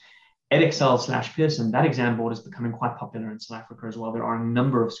use. Edexcel/Pearson, that exam board is becoming quite popular in South Africa as well. There are a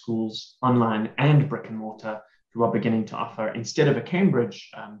number of schools online and brick and mortar who are beginning to offer, instead of a Cambridge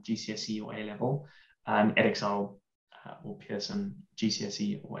GCSE or A-level, an Edexcel or Pearson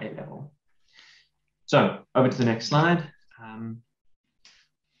GCSE or A-level. So over to the next slide.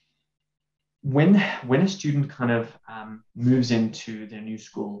 When a student kind of moves into their new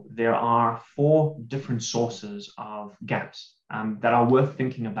school, there are 4 different sources of gaps that are worth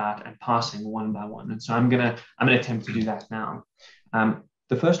thinking about and passing one by one. And so I'm gonna attempt to do that now.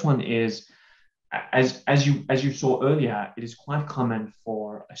 The first one is, as you saw earlier, it is quite common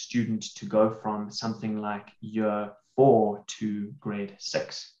for a student to go from something like year 4 to grade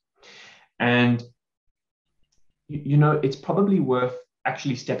 6. And you know, it's probably worth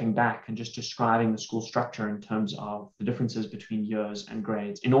actually stepping back and just describing the school structure in terms of the differences between years and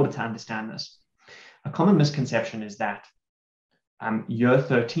grades in order to understand this. A common misconception is that year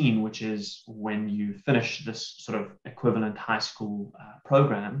 13, which is when you finish this sort of equivalent high school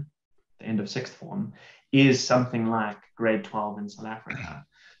program, the end of 6th form, is something like grade 12 in South Africa.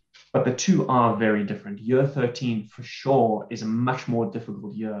 But the two are very different. Year 13 for sure is a much more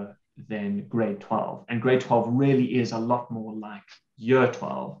difficult year than grade 12. And grade 12 really is a lot more like year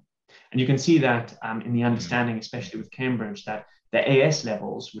 12. And you can see that in the understanding, especially with Cambridge, that the AS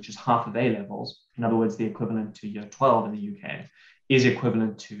levels, which is half of A levels, in other words, the equivalent to year 12 in the UK, is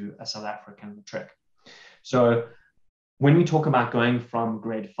equivalent to a South African matric. So when we talk about going from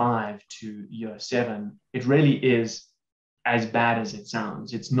grade 5 to year 7, it really is as bad as it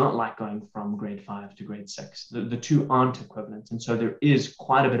sounds. It's not like going from grade 5 to grade 6. The two aren't equivalent. And so there is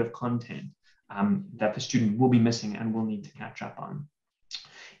quite a bit of content that the student will be missing and will need to catch up on.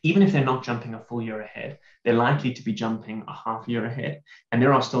 Even if they're not jumping a full year ahead, they're likely to be jumping a half year ahead. And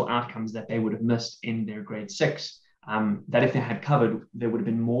there are still outcomes that they would have missed in their grade 6 that if they had covered, they would have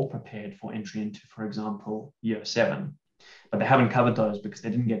been more prepared for entry into, for example, year 7. But they haven't covered those because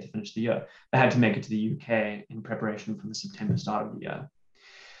they didn't get to finish the year. They had to make it to the UK in preparation for the September start of the year.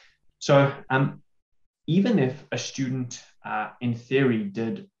 So even if a student in theory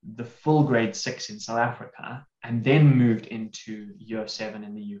did the full grade 6 in South Africa and then moved into year 7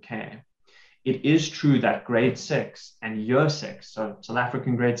 in the UK, it is true that grade 6 and year 6, so South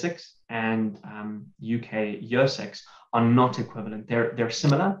African grade 6 and UK year 6, are not equivalent. They're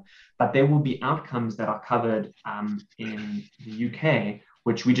similar, but there will be outcomes that are covered in the UK,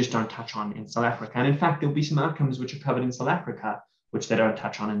 which we just don't touch on in South Africa. And in fact, there'll be some outcomes which are covered in South Africa, which they don't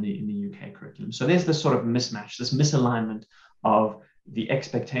touch on in the UK curriculum. So there's this sort of mismatch, this misalignment of the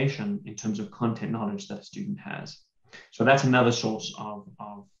expectation in terms of content knowledge that a student has. So that's another source of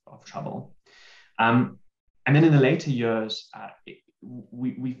trouble. And then in the later years,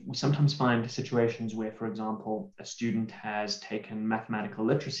 we sometimes find situations where, for example, a student has taken mathematical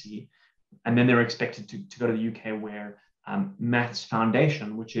literacy, and then they're expected to go to the UK where maths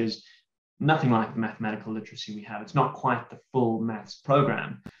foundation, which is nothing like the mathematical literacy we have. It's not quite the full maths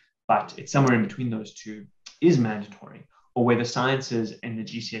program, but it's somewhere in between those two, is mandatory, or where the sciences in the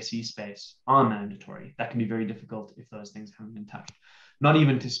GCSE space are mandatory. That can be very difficult if those things haven't been touched. Not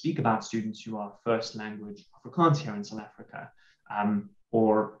even to speak about students who are first language Afrikaans here in South Africa,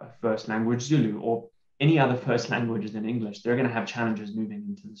 or a first language Zulu, or any other first languages than English. They're going to have challenges moving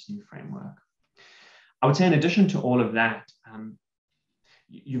into this new framework. I would say in addition to all of that,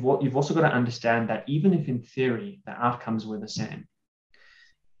 you've also got to understand that even if in theory the outcomes were the same,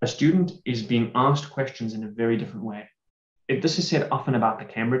 a student is being asked questions in a very different way. This is said often about the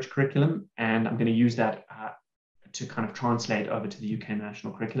Cambridge curriculum, and I'm going to use that to kind of translate over to the UK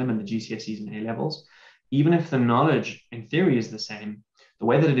national curriculum and the GCSEs and A levels. Even if the knowledge in theory is the same, the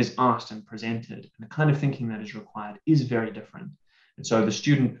way that it is asked and presented and the kind of thinking that is required is very different. And so the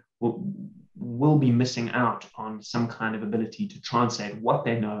student will be missing out on some kind of ability to translate what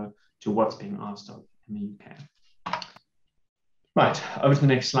they know to what's being asked of in the UK. Right, over to the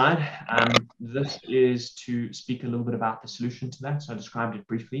next slide. This is to speak a little bit about the solution to that. So I described it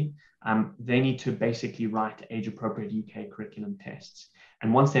briefly. They need to basically write age-appropriate UK curriculum tests.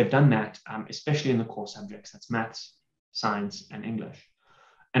 And once they've done that, especially in the core subjects, that's maths, science, and English.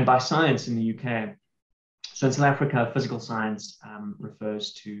 And by science in the UK, so in South Africa, physical science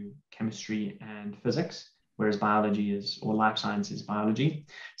refers to chemistry and physics, whereas biology is, or life science is biology.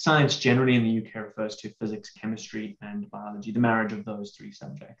 Science generally in the UK refers to physics, chemistry, and biology, the marriage of those three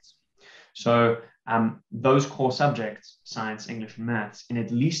subjects. So those core subjects, science, English, and maths, in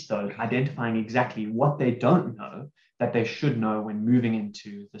at least those, identifying exactly what they don't know that they should know when moving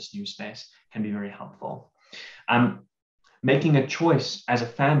into this new space can be very helpful. Making a choice as a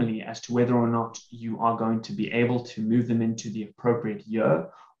family as to whether or not you are going to be able to move them into the appropriate year,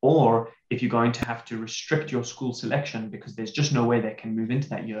 or if you're going to have to restrict your school selection because there's just no way they can move into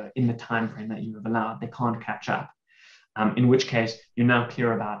that year in the time frame that you have allowed. They can't catch up. In which case, you're now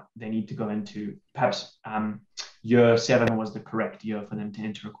clear about they need to go into perhaps year 7 was the correct year for them to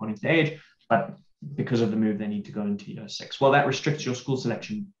enter according to the age, but because of the move, they need to go into year 6. Well, that restricts your school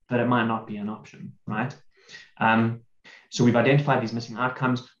selection, but it might not be an option, right? So we've identified these missing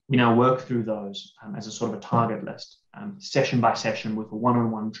outcomes. We now work through those as a sort of a target list, session by session with a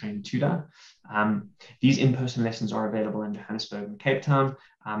one-on-one trained tutor. These in-person lessons are available in Johannesburg and Cape Town,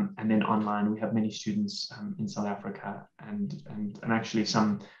 and then online. We have many students in South Africa and actually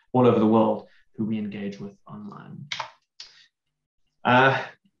some all over the world who we engage with online.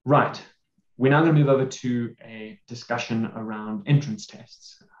 Right, we're now going to move over to a discussion around entrance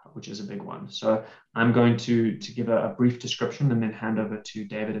tests, which is a big one. So I'm going to give a brief description and then hand over to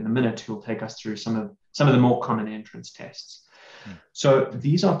David in a minute, who will take us through some of the more common entrance tests. So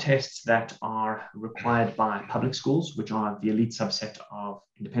these are tests that are required by public schools, which are the elite subset of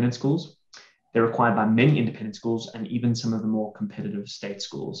independent schools. They're required by many independent schools and even some of the more competitive state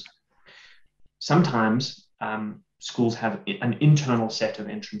schools. Sometimes schools have an internal set of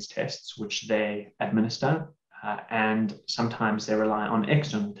entrance tests, which they administer. And sometimes they rely on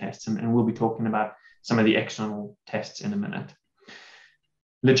external tests, and we'll be talking about some of the external tests in a minute.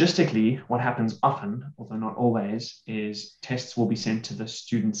 Logistically, what happens often, although not always, is tests will be sent to the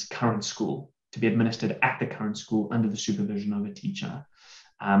student's current school to be administered at the current school under the supervision of a teacher.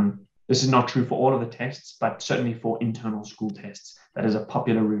 This is not true for all of the tests, but certainly for internal school tests, that is a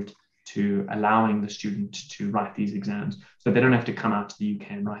popular route to allowing the student to write these exams so they don't have to come out to the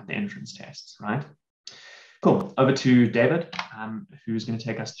UK and write the entrance tests, right? Cool. Over to David, who's going to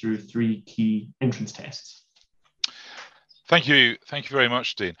take us through 3 key entrance tests. Thank you. Thank you very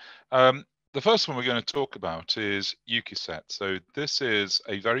much, Dean. The first one we're going to talk about is UKSET. So this is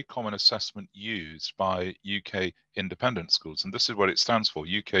a very common assessment used by UK independent schools. And this is what it stands for,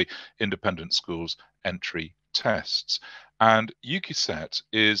 UK Independent Schools Entry Tests. And UKSET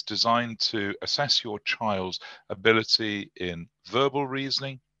is designed to assess your child's ability in verbal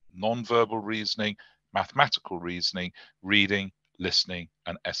reasoning, non-verbal reasoning, mathematical reasoning, reading, listening,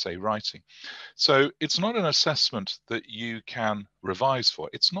 and essay writing. So it's not an assessment that you can revise for.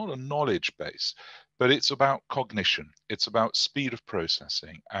 It's not a knowledge base, but it's about cognition. It's about speed of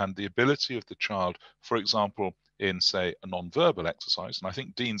processing and the ability of the child, for example, in, say, a non-verbal exercise. And I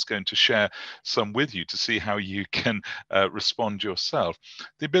think Dean's going to share some with you to see how you can respond yourself.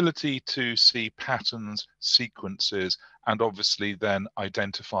 The ability to see patterns, sequences, and obviously then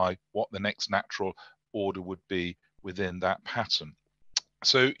identify what the next natural order would be within that pattern.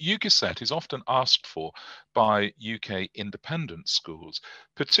 So UKSET is often asked for by UK independent schools,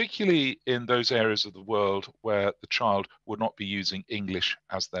 particularly in those areas of the world where the child would not be using English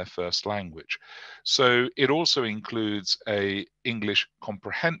as their first language. So it also includes a English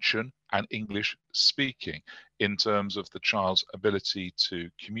comprehension and English speaking in terms of the child's ability to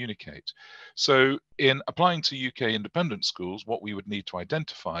communicate. So in applying to UK independent schools, what we would need to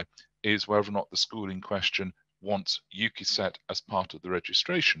identify is whether or not the school in question wants UKSET as part of the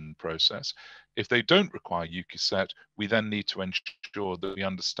registration process. If they don't require UKSET, we then need to ensure that we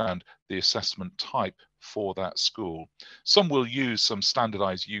understand the assessment type for that school. Some will use some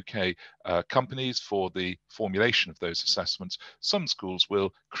standardized UK companies for the formulation of those assessments. Some schools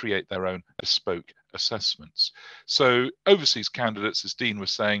will create their own bespoke assessments. So overseas candidates, as Dean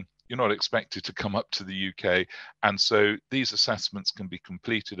was saying, you're not expected to come up to the UK, and so these assessments can be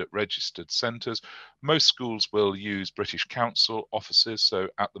completed at registered centres. Most schools will use British Council offices, so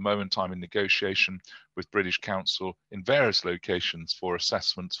at the moment I'm in negotiation with British Council in various locations for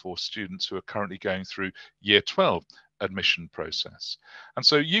assessments for students who are currently going through Year 12 admission process. And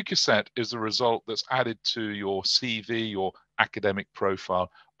so UKSET is a result that's added to your CV, your academic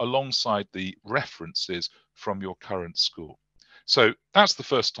profile, alongside the references from your current school. So that's the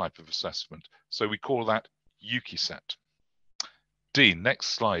first type of assessment. So we call that UKISET. Dean, next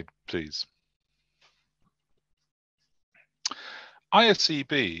slide, please.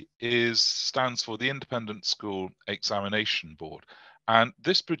 ISEB stands for the Independent School Examination Board, and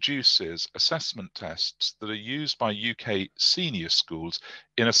this produces assessment tests that are used by UK senior schools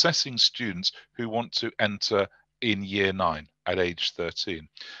in assessing students who want to enter in Year 9 at age 13.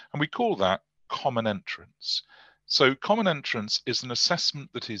 And we call that Common Entrance. So Common Entrance is an assessment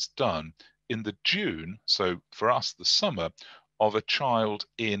that is done in the June, so for us the summer, of a child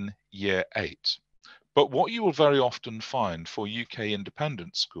in Year 8. But what you will very often find for UK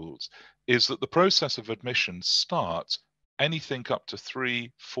independent schools is that the process of admission starts anything up to 3-4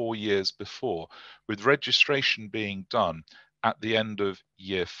 years before, with registration being done at the end of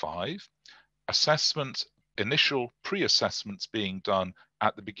Year 5, assessment, initial pre-assessments being done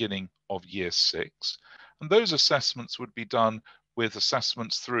at the beginning of Year 6, and those assessments would be done with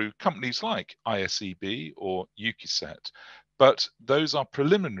assessments through companies like ISEB or UKISET. But those are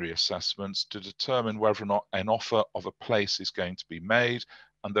preliminary assessments to determine whether or not an offer of a place is going to be made,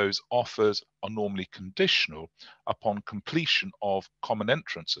 and those offers are normally conditional upon completion of common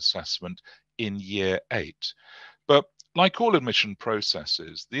entrance assessment in Year 8. But like all admission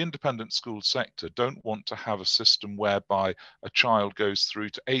processes, the independent school sector don't want to have a system whereby a child goes through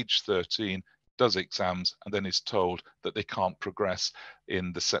to age 13, does exams, and then is told that they can't progress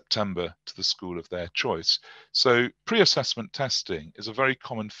in the September to the school of their choice. So pre-assessment testing is a very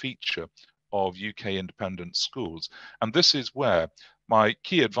common feature of UK independent schools. And this is where my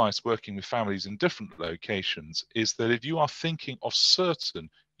key advice working with families in different locations is that if you are thinking of certain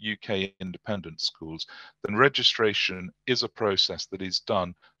UK independent schools, then registration is a process that is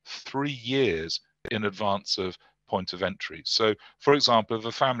done 3 years in advance of point of entry. So, for example, if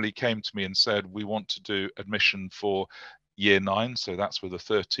a family came to me and said, we want to do admission for Year 9, so that's with a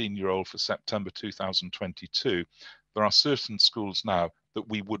 13-year-old for September 2022, there are certain schools now that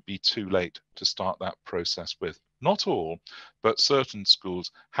we would be too late to start that process with. Not all, but certain schools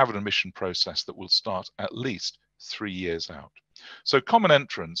have an admission process that will start at least 3 years out. So common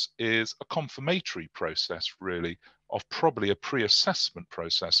entrance is a confirmatory process, really, of probably a pre-assessment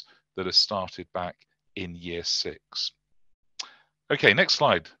process that has started back in Year 6. Okay, next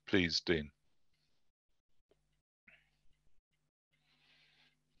slide, please, Dean.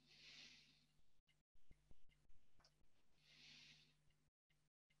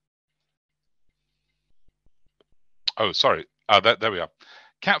 Oh, sorry, there we are.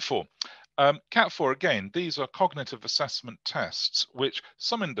 Cat 4. Cat 4, again, these are cognitive assessment tests, which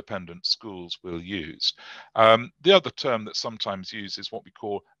some independent schools will use. The other term that's sometimes used is what we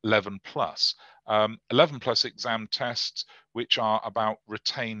call 11+. 11+ exam tests, which are about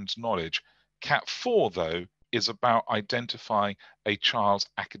retained knowledge. Cat 4, though, is about identifying a child's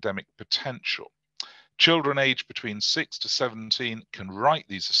academic potential. Children aged between 6 to 17 can write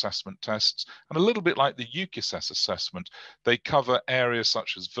these assessment tests, and a little bit like the UKISET assessment, they cover areas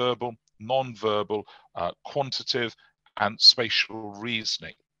such as verbal, non-verbal, quantitative, and spatial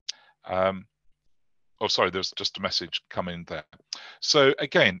reasoning. Oh, sorry, there's just a message coming there. So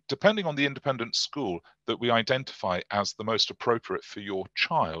again, depending on the independent school that we identify as the most appropriate for your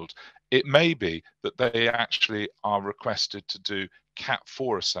child, it may be that they actually are requested to do Cat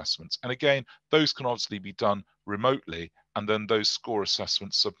 4 assessments. And again, those can obviously be done remotely, and then those score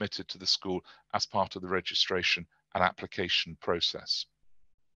assessments submitted to the school as part of the registration and application process.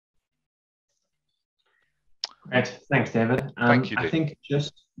 Great, thanks, David. Thank you, Dean. I think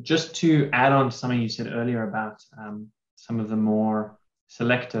just to add on to something you said earlier about some of the more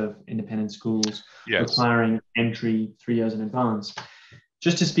selective independent schools requiring entry 3 years in advance.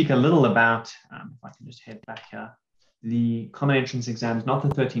 Just to speak a little about, if I can just head back here, the common entrance exams, not the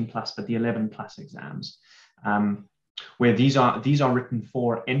 13+, but the 11+ exams, where these are written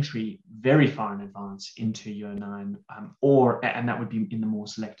for entry very far in advance into Year 9, and that would be in the more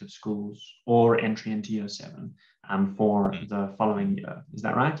selective schools, or entry into Year 7 for the following year. Is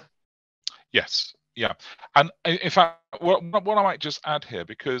that right? Yes. Yeah. And in fact, what I might just add here,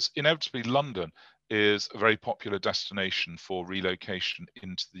 because inevitably London is a very popular destination for relocation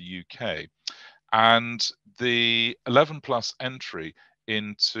into the UK, and the 11+ entry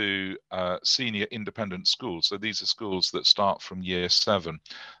into senior independent schools, so these are schools that start from Year 7,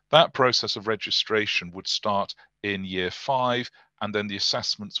 that process of registration would start in Year 5, and then the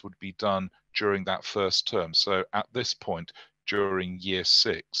assessments would be done during that first term, so at this point during Year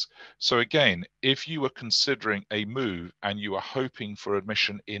 6. So again, if you were considering a move and you are hoping for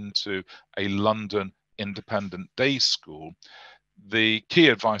admission into a London independent day school, the key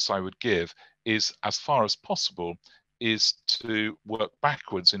advice I would give is, as far as possible, is to work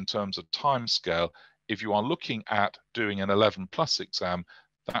backwards in terms of timescale. If you are looking at doing an 11+ exam,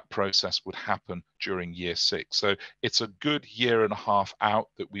 that process would happen during year 6. So it's a good year and a half out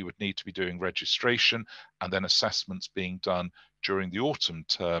that we would need to be doing registration and then assessments being done during the autumn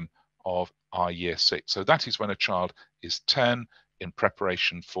term of our year 6. So that is when a child is 10 in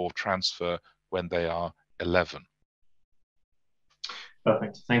preparation for transfer when they are 11.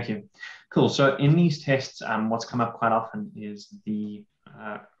 Perfect, thank you. Cool, so in these tests, what's come up quite often is the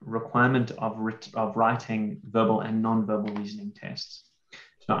requirement of writing verbal and non-verbal reasoning tests.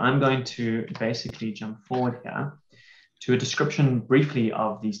 So I'm going to basically jump forward here to a description briefly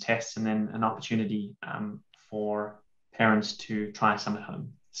of these tests and then an opportunity for parents to try some at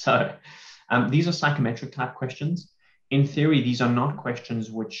home. So these are psychometric type questions. In theory, these are not questions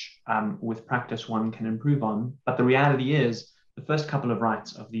which with practice one can improve on, but the reality is the first couple of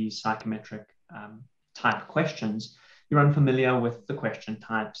writes of these psychometric type questions, you're unfamiliar with the question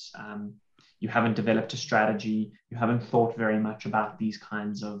types, you haven't developed a strategy, you haven't thought very much about these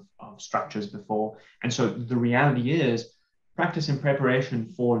kinds of structures before. And so the reality is practice and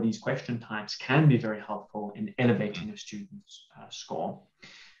preparation for these question types can be very helpful in elevating a student's score.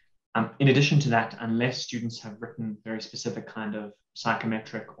 In addition to that, unless students have written very specific kind of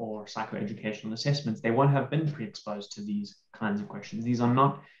psychometric or psychoeducational assessments, they won't have been pre-exposed to these kinds of questions. These are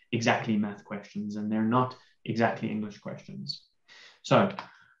not exactly math questions and they're not exactly English questions. So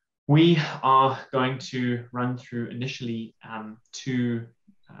we are going to run through initially two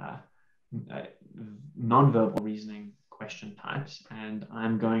non-verbal reasoning question types, and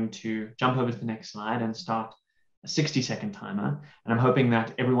I'm going to jump over to the next slide and start a 60-second timer. And I'm hoping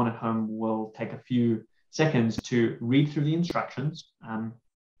that everyone at home will take a few seconds to read through the instructions.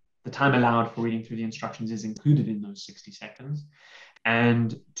 The time allowed for reading through the instructions is included in those 60 seconds,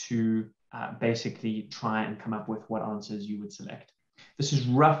 and to basically try and come up with what answers you would select. This is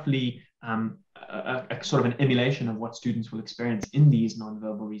roughly a sort of an emulation of what students will experience in these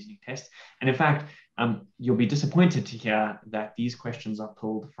non-verbal reasoning tests. And in fact, you'll be disappointed to hear that these questions are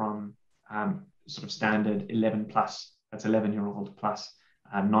pulled from sort of standard 11+, that's 11-year-old plus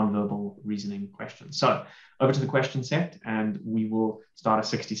non-verbal reasoning questions. So over to the question set, and we will start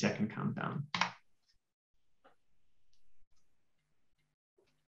a 60-second countdown.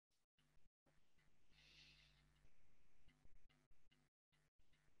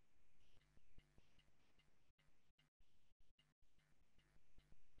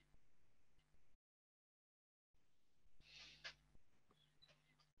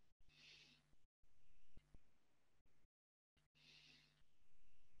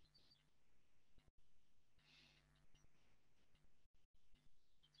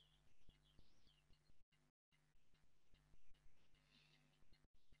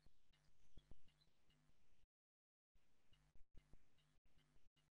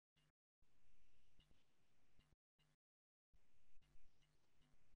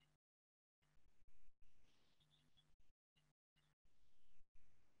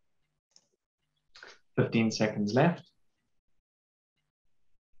 Fifteen seconds left.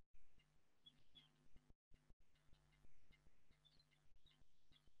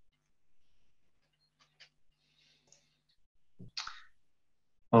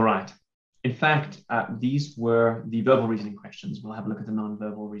 All right. In fact, these were the verbal reasoning questions. We'll have a look at the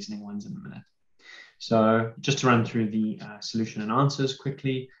non-verbal reasoning ones in a minute. So just to run through the solution and answers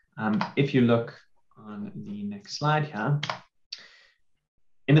quickly, if you look on the next slide here,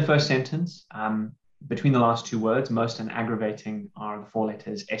 in the first sentence, between the last two words, most and aggravating are the four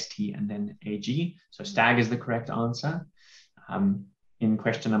letters ST and then AG. So stag is the correct answer. In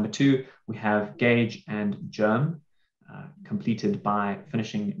question number 2, we have gauge and germ, completed by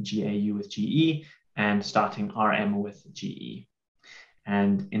finishing GAU with GE and starting RM with GE.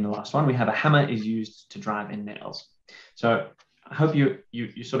 And in the last one, we have a hammer is used to drive in nails. So I hope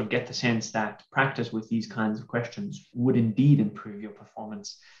you sort of get the sense that practice with these kinds of questions would indeed improve your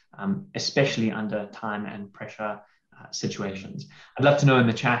performance, especially under time and pressure situations. I'd love to know in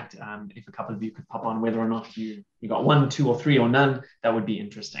the chat if a couple of you could pop on whether or not you got 1, 2, or 3 or none. That would be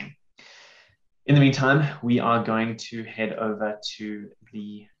interesting. In the meantime, we are going to head over to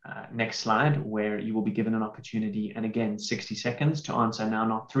the next slide, where you will be given an opportunity, and again, 60 seconds to answer now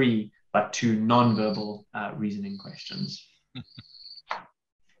not 3, but 2 non-verbal reasoning questions.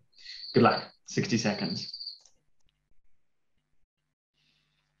 Good luck. 60 seconds.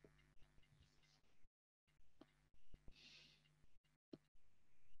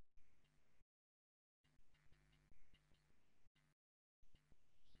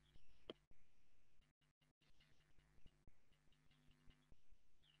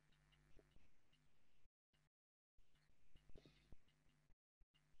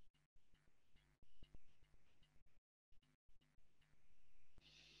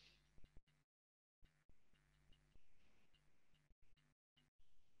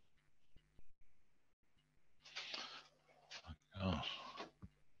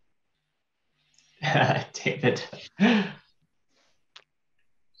 David.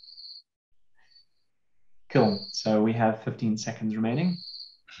 Cool. So we have 15 seconds remaining.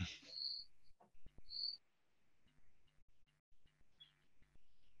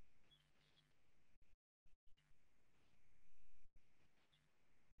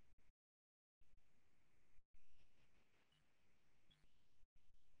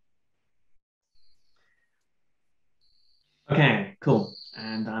 Okay, cool.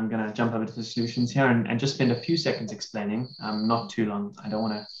 And I'm going to jump over to the solutions here and just spend a few seconds explaining, not too long. I don't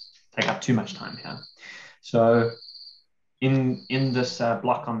want to take up too much time here. So in this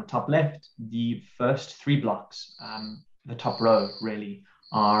block on the top left, the first 3 blocks, the top row really,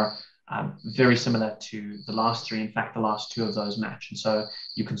 are very similar to the last 3. In fact, the last 2 of those match. And so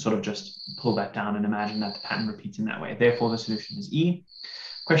you can sort of just pull that down and imagine that the pattern repeats in that way. Therefore, the solution is E.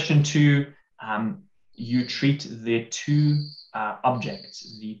 Question 2, you treat the 2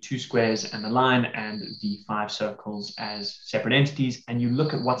 objects, the 2 squares and the line and the 5 circles, as separate entities, and you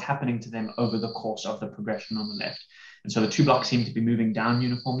look at what's happening to them over the course of the progression on the left. And so the 2 blocks seem to be moving down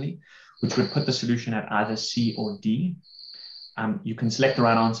uniformly, which would put the solution at either C or D. You can select the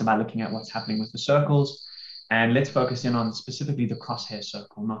right answer by looking at what's happening with the circles. And let's focus in on specifically the crosshair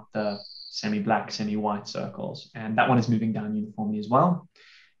circle, not the semi-black, semi-white circles. And that one is moving down uniformly as well.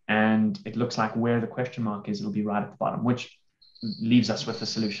 And it looks like where the question mark is, it'll be right at the bottom, which leaves us with the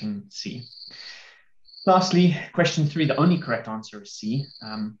solution C. Lastly, question 3, the only correct answer is C.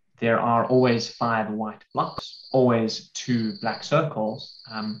 There are always 5 white blocks, always 2 black circles.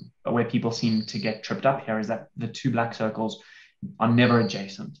 But where people seem to get tripped up here is that the 2 black circles are never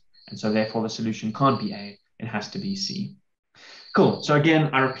adjacent. And so therefore the solution can't be A, it has to be C. Cool. So again,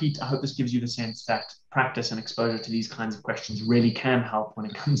 I repeat, I hope this gives you the sense that practice and exposure to these kinds of questions really can help when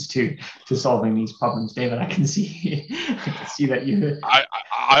it comes to solving these problems. David, I can see that you.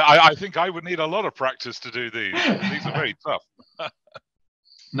 I think I would need a lot of practice to do these. These are very tough.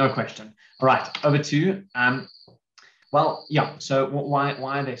 No question. All right, over to well, yeah. So why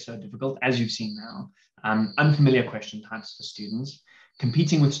are they so difficult? As you've seen now, unfamiliar question types for students,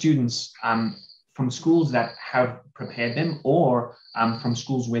 competing with students from schools that have prepared them, or from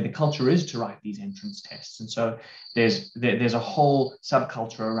schools where the culture is to write these entrance tests. And so there's a whole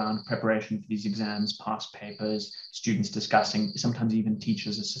subculture around preparation for these exams, past papers, students discussing, sometimes even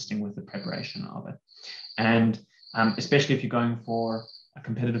teachers assisting with the preparation of it. And especially if you're going for a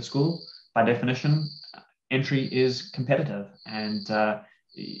competitive school, by definition, entry is competitive, and to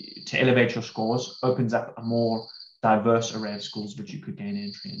elevate your scores opens up a more diverse array of schools which you could gain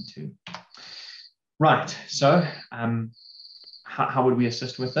entry into. Right, so how would we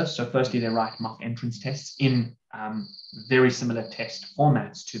assist with this? So firstly, they write mock entrance tests in very similar test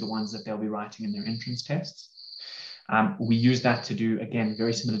formats to the ones that they'll be writing in their entrance tests. We use that to do, again,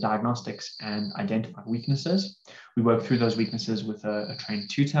 very similar diagnostics and identify weaknesses. We work through those weaknesses with a trained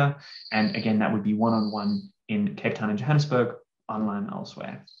tutor. And again, that would be one-on-one in Cape Town and Johannesburg, online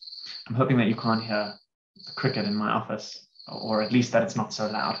elsewhere. I'm hoping that you can't hear the cricket in my office, or at least that it's not so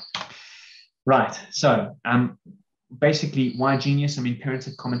loud. Right, so basically, why Genius? I mean, parents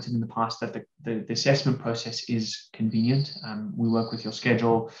have commented in the past that the assessment process is convenient. We work with your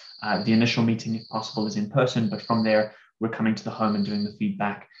schedule. The initial meeting, if possible, is in person, but from there, we're coming to the home and doing the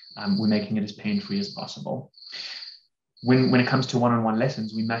feedback. We're making it as pain-free as possible. When it comes to one-on-one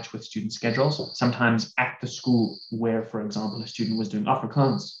lessons, we match with student schedules, sometimes at the school where, for example, a student was doing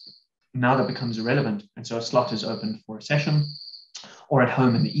Afrikaans. Now that becomes irrelevant, and so a slot is open for a session, or at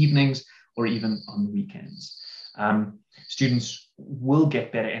home in the evenings, or even on the weekends. Students will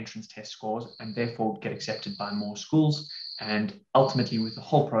get better entrance test scores and therefore get accepted by more schools, and ultimately with the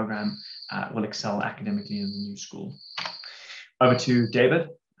whole program will excel academically in the new school. Over to David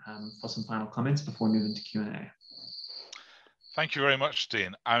for some final comments before we move into Q&A. Thank you very much,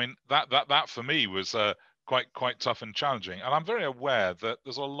 Dean. I mean, that for me was quite tough and challenging. And I'm very aware that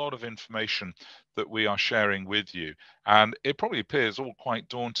there's a lot of information that we are sharing with you. And it probably appears all quite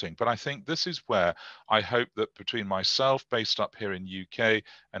daunting, but I think this is where I hope that between myself, based up here in UK,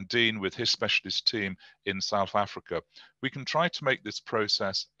 and Dean with his specialist team in South Africa, we can try to make this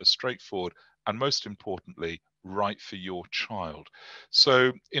process as straightforward and, most importantly, right for your child.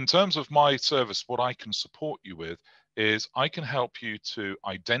 So in terms of my service, what I can support you with is I can help you to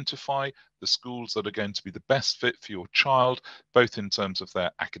identify the schools that are going to be the best fit for your child, both in terms of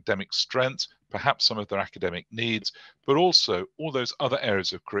their academic strengths, perhaps some of their academic needs, but also all those other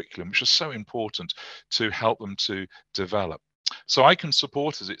areas of curriculum which are so important to help them to develop. So I can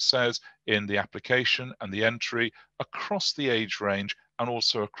support, as it says in the application and the entry, across the age range and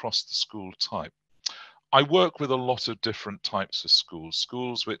also across the school type. I work with a lot of different types of schools,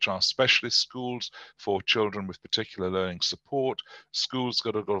 schools which are specialist schools for children with particular learning support, schools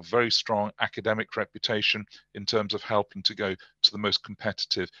that have got a very strong academic reputation in terms of helping to go to the most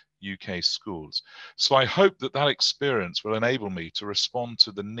competitive UK schools. So I hope that that experience will enable me to respond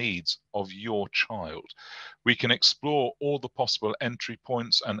to the needs of your child. We can explore all the possible entry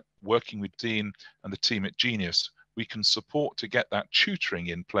points, and working with Dean and the team at Genius, we can support to get that tutoring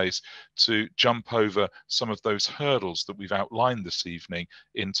in place to jump over some of those hurdles that we've outlined this evening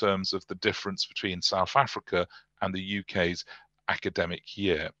in terms of the difference between South Africa and the UK's academic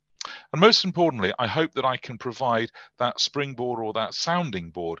year. And most importantly, I hope that I can provide that springboard or that sounding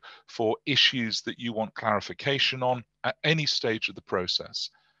board for issues that you want clarification on at any stage of the process.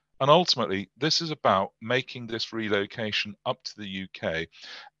 And ultimately, this is about making this relocation up to the UK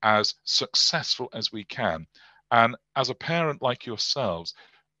as successful as we can. And as a parent like yourselves,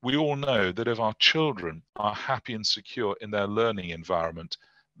 we all know that if our children are happy and secure in their learning environment,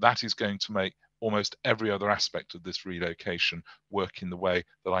 that is going to make almost every other aspect of this relocation work in the way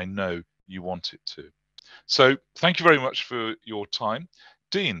that I know you want it to. So thank you very much for your time.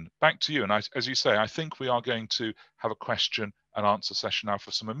 Dean, back to you. And as you say, I think we are going to have a question and answer session now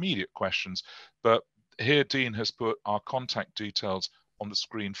for some immediate questions. But here, Dean has put our contact details on the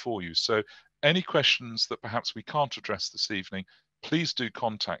screen for you. So any questions that perhaps we can't address this evening, please do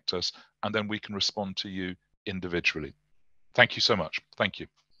contact us, and then we can respond to you individually. Thank you so much. Thank you.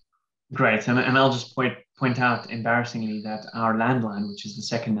 Great. And I'll just point out, embarrassingly, that our landline, which is the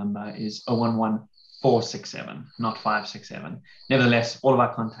second number, is 011467, not 567. Nevertheless, all of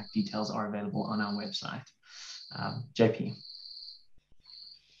our contact details are available on our website. JP.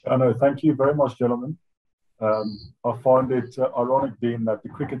 No, thank you very much, gentlemen. I find it ironic, Dean, that the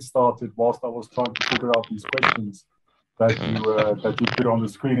cricket started whilst I was trying to figure out these questions that you put on the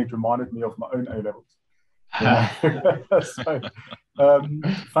screen. It reminded me of my own A-levels. So,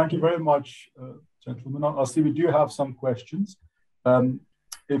 thank you very much, gentlemen. I see we do have some questions.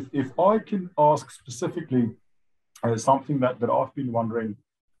 If I can ask specifically something that I've been wondering,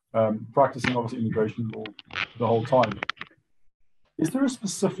 practicing obviously immigration law the whole time, is there a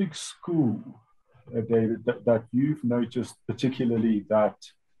specific school, David, that you've noticed particularly that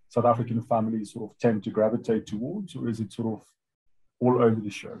South African families sort of tend to gravitate towards, or is it sort of all over the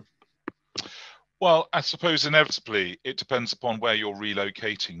show? Well, I suppose inevitably it depends upon where you're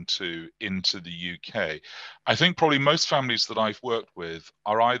relocating to into the UK. I think probably most families that I've worked with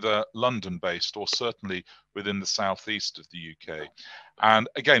are either London-based or certainly within the southeast of the UK. And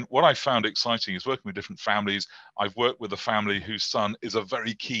again, what I found exciting is working with different families. I've worked with a family whose son is a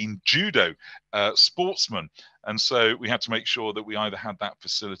very keen judo sportsman. And so we had to make sure that we either had that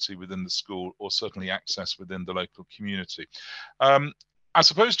facility within the school or certainly access within the local community. I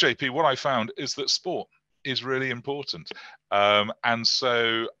suppose, JP, what I found is that sport is really important. And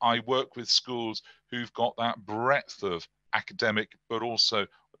so I work with schools who've got that breadth of academic, but also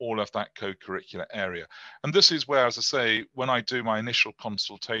all of that co-curricular area. And this is where, as I say, when I do my initial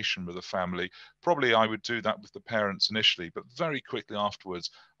consultation with a family, probably I would do that with the parents initially, but very quickly afterwards,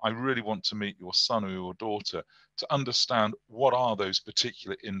 I really want to meet your son or your daughter to understand what are those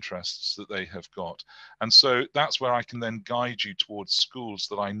particular interests that they have got. And so that's where I can then guide you towards schools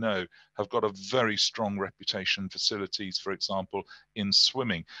that I know have got a very strong reputation, facilities, for example, in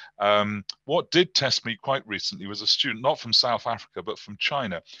swimming. What did test me quite recently was a student, not from South Africa, but from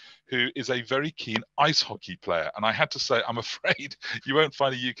China, who is a very keen ice hockey player. And I had to say, I'm afraid you won't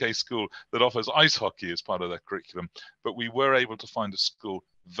find a UK school that offers ice hockey as part of their curriculum, but we were able to find a school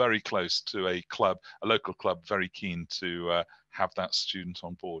very close to a club, a local club, very keen to have that student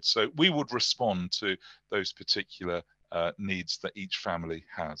on board. So we would respond to those particular needs that each family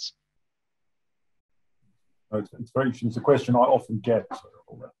has. It's very interesting. It's a question I often get.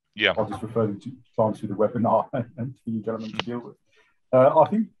 So yeah, I'll just refer to the webinar and for you gentlemen to deal with. I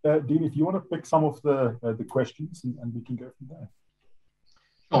think, Dean, if you want to pick some of the questions and we can go from there.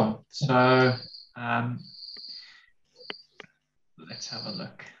 Sure. So let's have a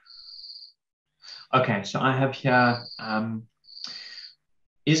look. Okay, so I have here,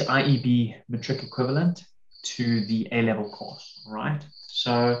 is IEB matric equivalent to the A-level course, right?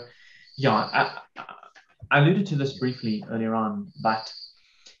 So yeah, I alluded to this briefly earlier on, but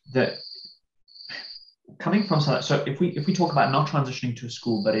coming from South, so if we talk about not transitioning to a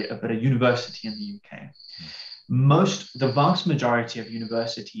school, but a university in the UK, the vast majority of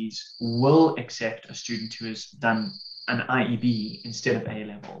universities will accept a student who has done an IEB instead of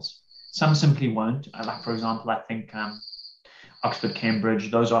A-levels. Some simply won't. Like, for example, I think Oxford,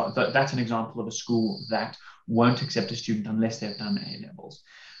 Cambridge, that's an example of a school that won't accept a student unless they've done A-levels.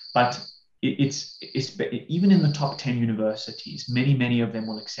 But it's even in the top 10 universities, many of them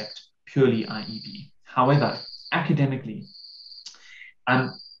will accept purely IEB. However, academically,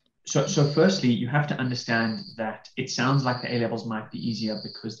 so firstly, you have to understand that it sounds like the A-levels might be easier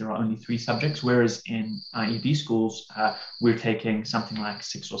because there are only 3 subjects, whereas in IEB schools, we're taking something like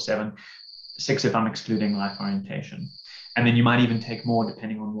 6 or 7, 6 if I'm excluding life orientation. And then you might even take more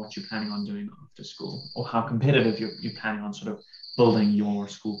depending on what you're planning on doing after school or how competitive you're planning on sort of building your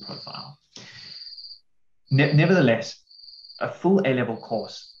school profile. Nevertheless, a full A-level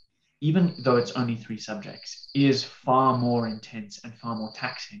course, even though it's only 3 subjects, is far more intense and far more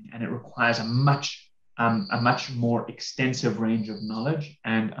taxing, and it requires a much more extensive range of knowledge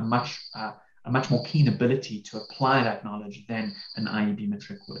and a much more keen ability to apply that knowledge than an IEB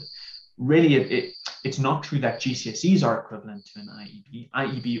matric would. Really, it's not true that GCSEs are equivalent to an IEB.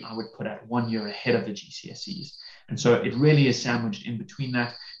 IEB, I would put at 1 year ahead of the GCSEs. And so it really is sandwiched in between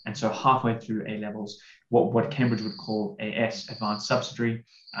that. And so halfway through A-levels, what Cambridge would call AS, Advanced Subsidiary,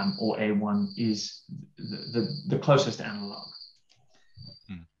 or A1 is the closest analog.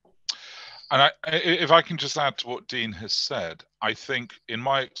 And if I can just add to what Dean has said, I think in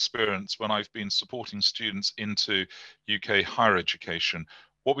my experience, when I've been supporting students into UK higher education,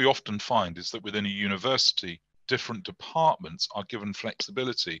 what we often find is that within a university, different departments are given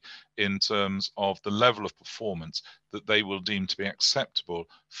flexibility in terms of the level of performance that they will deem to be acceptable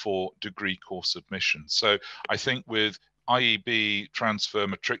for degree course admission. So I think with IEB transfer,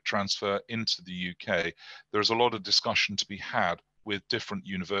 matric transfer into the UK, there's a lot of discussion to be had with different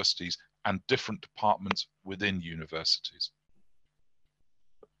universities and different departments within universities.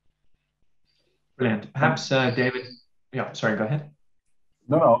 Brilliant. Perhaps David, yeah, sorry, go ahead.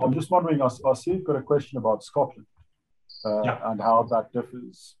 No, I'm just wondering, I see you've got a question about Scotland and how that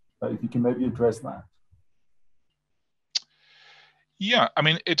differs. If you can maybe address that. Yeah, I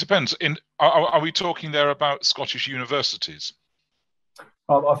mean, it depends. Are we talking there about Scottish universities?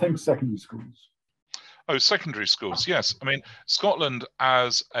 I think secondary schools. Oh, secondary schools, yes. I mean, Scotland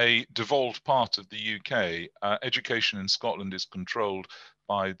as a devolved part of the UK, education in Scotland is controlled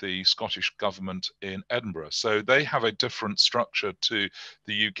by the Scottish government in Edinburgh. So they have a different structure to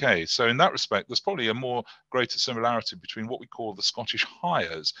the UK. So in that respect, there's probably a more greater similarity between what we call the Scottish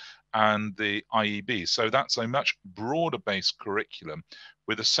Highers and the IEB. So that's a much broader based curriculum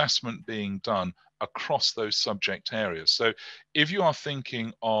with assessment being done across those subject areas. So if you are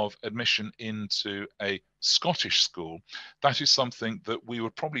thinking of admission into a Scottish school, that is something that we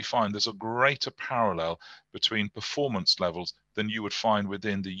would probably find there's a greater parallel between performance levels than you would find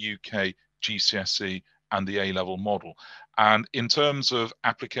within the UK GCSE and the A-level model. And in terms of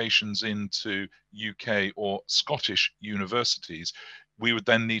applications into UK or Scottish universities, we would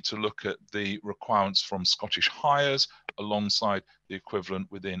then need to look at the requirements from Scottish Highers alongside the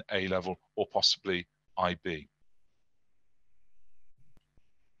equivalent within A-level or possibly IB.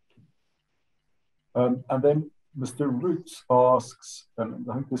 And then Mr. Roots asks, and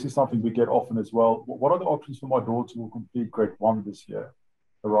I think this is something we get often as well, what are the options for my daughter who will complete grade 1 this year,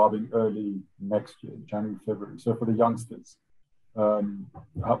 arriving early next year, January, February? So for the youngsters,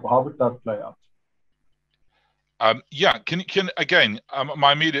 how would that play out? Yeah, can again,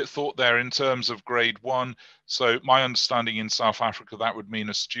 my immediate thought there in terms of grade 1. So my understanding in South Africa, that would mean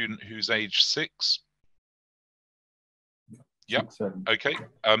a student who's age 6. Yeah. Okay.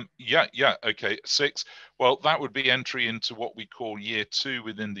 Okay. 6. Well, that would be entry into what we call year 2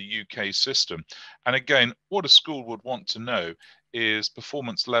 within the UK system. And again, what a school would want to know is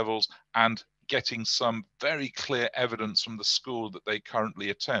performance levels and getting some very clear evidence from the school that they currently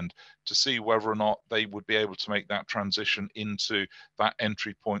attend to see whether or not they would be able to make that transition into that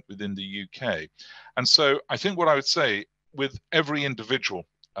entry point within the UK. And so I think what I would say with every individual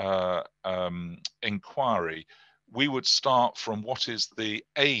inquiry, we would start from what is the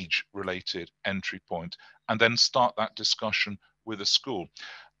age-related entry point and then start that discussion with a school.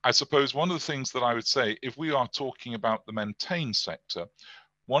 I suppose one of the things that I would say, if we are talking about the maintain sector,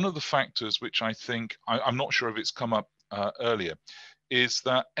 one of the factors which I think, I'm not sure if it's come up earlier, is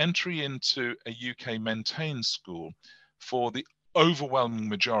that entry into a UK maintain school, for the overwhelming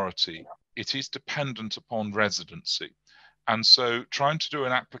majority, it is dependent upon residency. And so trying to do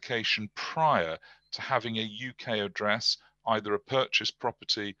an application prior to having a UK address, either a purchased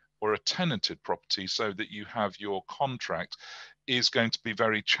property or a tenanted property, so that you have your contract, is going to be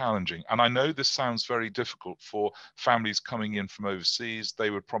very challenging. And I know this sounds very difficult for families coming in from overseas.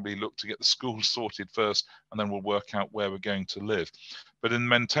 They would probably look to get the school sorted first, and then we'll work out where we're going to live. But in the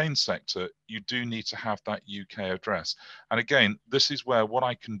maintained sector, you do need to have that UK address. And again, this is where what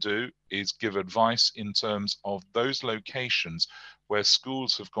I can do is give advice in terms of those locations where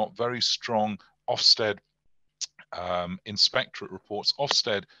schools have got very strong Ofsted inspectorate reports.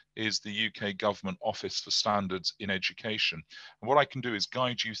 Ofsted is the UK Government Office for Standards in Education. And what I can do is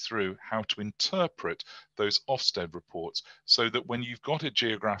guide you through how to interpret those Ofsted reports so that when you've got a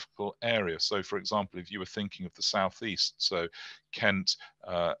geographical area, so for example, if you were thinking of the southeast, so Kent,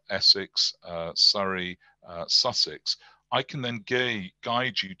 Essex, Surrey, Sussex, I can then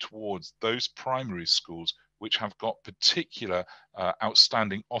guide you towards those primary schools which have got particular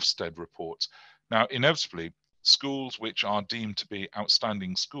outstanding Ofsted reports. Now, inevitably, schools which are deemed to be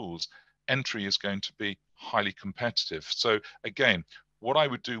outstanding schools, entry is going to be highly competitive. So again, what I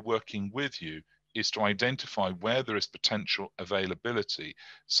would do working with you is to identify where there is potential availability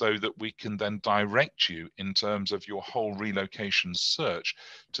so that we can then direct you in terms of your whole relocation search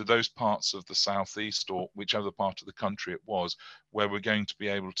to those parts of the southeast or whichever part of the country it was, where we're going to be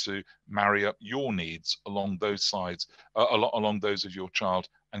able to marry up your needs along those sides, along those of your child,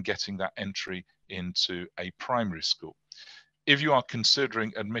 and getting that entry into a primary school. If you are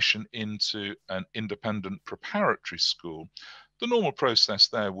considering admission into an independent preparatory school, the normal process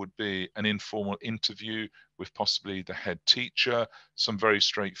there would be an informal interview with possibly the head teacher, some very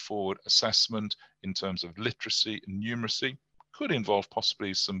straightforward assessment in terms of literacy and numeracy. Could involve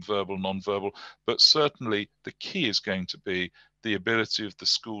possibly some verbal, non-verbal, but certainly the key is going to be the ability of the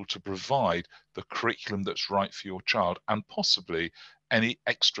school to provide the curriculum that's right for your child and possibly any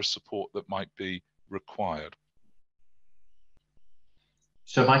extra support that might be required.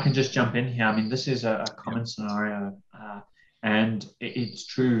 So if I can just jump in here, I mean, this is a common scenario. And it's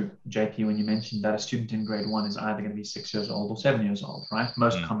true, JP, when you mentioned that a student in grade 1 is either going to be 6 years old or 7 years old, right?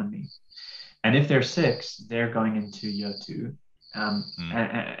 Most commonly. And if they're 6, they're going into year 2.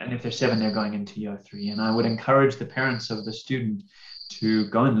 And if they're 7, they're going into year 3. And I would encourage the parents of the student to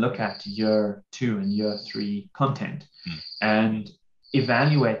go and look at year 2 and year 3 content and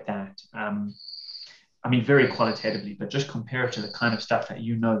evaluate that. I mean, very qualitatively, but just compare it to the kind of stuff that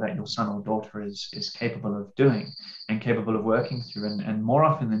you know that your son or daughter is capable of doing and capable of working through. And more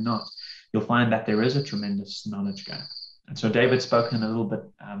often than not, you'll find that there is a tremendous knowledge gap. And so David's spoken a little bit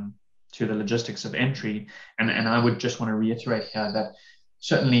to the logistics of entry. And I would just want to reiterate here that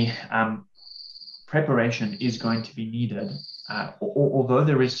certainly preparation is going to be needed, although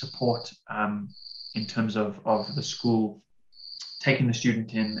there is support in terms of the school taking the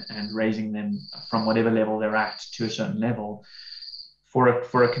student in and raising them from whatever level they're at to a certain level. For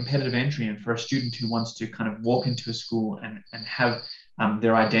a competitive entry and for a student who wants to kind of walk into a school and have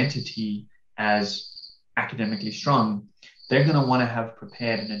their identity as academically strong, they're going to want to have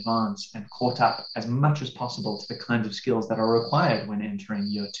prepared in advance and caught up as much as possible to the kinds of skills that are required when entering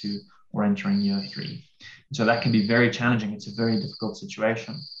year 2 or entering year 3. And so that can be very challenging. It's a very difficult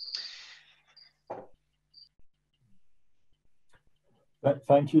situation.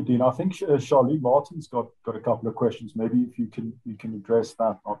 Thank you, Dean. I think Charlene Martin's got a couple of questions. Maybe if you can address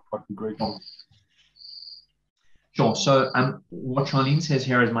that, that'd be great. Sure. So what Charlene says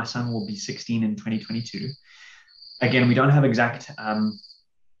here is my son will be 16 in 2022. Again, we don't have exact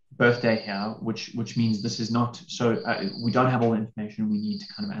birthday here, which means this is not, so we don't have all the information we need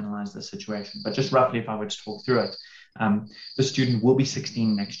to kind of analyze the situation. But just roughly, if I were to talk through it, the student will be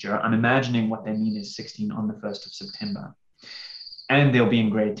 16 next year. I'm imagining what they mean is 16 on the 1st of September. And they'll be in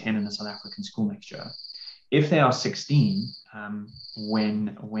grade 10 in a South African school next year. If they are 16,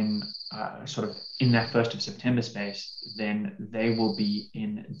 when sort of in that 1st of September space, then they will be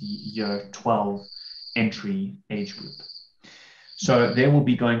in the year 12 entry age group. So they will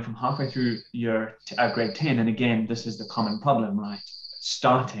be going from halfway through grade 10. And again, this is the common problem, right?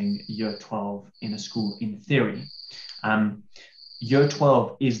 Starting year 12 in a school in theory. Year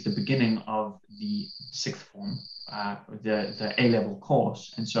 12 is the beginning of the 6th form, the A-level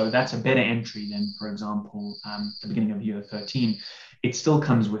course. And so that's a better entry than, for example, the beginning of year 13. It still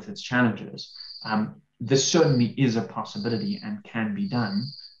comes with its challenges. This certainly is a possibility and can be done.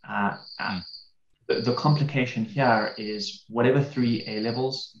 The complication here is whatever 3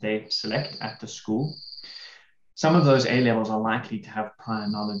 A-levels they select at the school, some of those A-levels are likely to have prior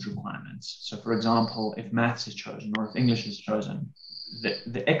knowledge requirements. So for example, if maths is chosen or if English is chosen,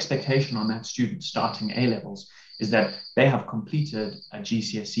 the expectation on that student starting A-levels is that they have completed a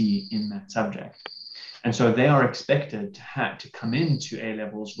GCSE in that subject. And so they are expected to come into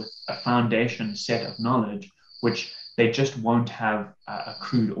A-levels with a foundation set of knowledge, which they just won't have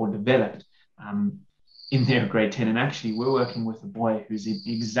accrued or developed in their grade 10. And actually, we're working with a boy who's in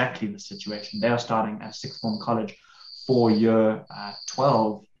exactly the situation. They are starting at 6th form college for year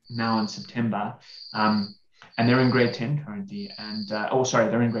 12 now in September. And they're in grade 10 currently. And,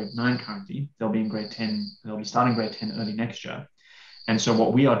 they're in grade 9 currently. They'll be in grade 10. They'll be starting grade 10 early next year. And so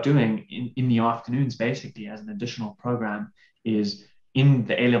what we are doing in the afternoons, basically, as an additional program, is in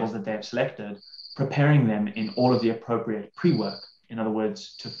the A-levels that they have selected, preparing them in all of the appropriate pre-work, in other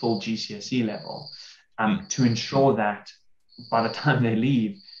words, to full GCSE level, to ensure that by the time they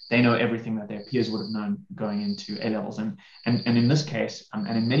leave, they know everything that their peers would have known going into A-levels. And in this case, and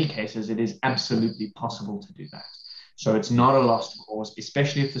in many cases, it is absolutely possible to do that. So it's not a lost cause,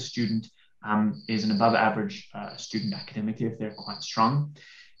 especially if the student is an above average student academically, if they're quite strong,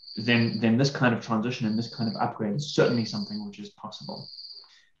 then this kind of transition and this kind of upgrade is certainly something which is possible.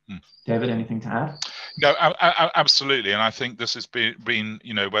 David, anything to add? No, absolutely. And I think this has been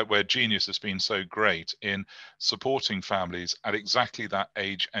you know, where Genius has been so great in supporting families at exactly that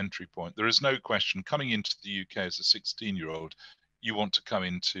age entry point. There is no question, coming into the UK as a 16-year-old, you want to come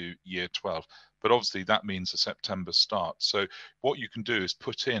into year 12. But obviously that means a September start. So what you can do is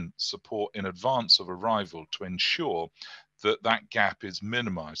put in support in advance of arrival to ensure that that gap is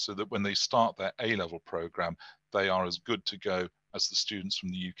minimized, so that when they start their A-level program, they are as good to go as the students from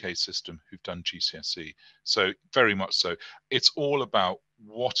the UK system who've done GCSE. So very much so. It's all about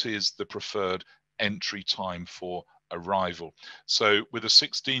what is the preferred entry time for arrival. So with a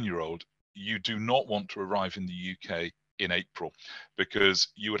 16-year-old, you do not want to arrive in the UK in April, because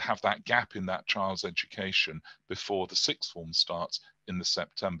you would have that gap in that child's education before the sixth form starts in the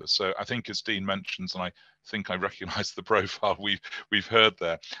September. So I think, as Dean mentions, and I think I recognise the profile we've heard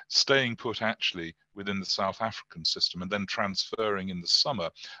there, staying put actually within the South African system and then transferring in the summer,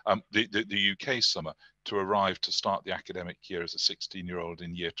 the UK summer, to arrive to start the academic year as a 16-year-old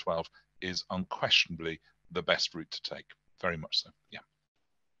in year 12 is unquestionably the best route to take. Very much so, yeah.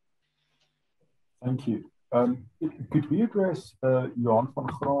 Thank you. Could we address Johan van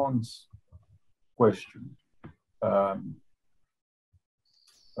Graan's question?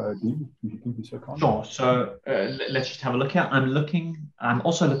 Dean, if you can be so kind. Sure. So let's just have a look here. I'm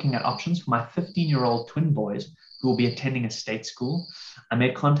also looking at options for my 15-year-old twin boys who will be attending a state school. I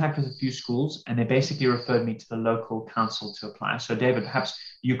made contact with a few schools and they basically referred me to the local council to apply. So David, perhaps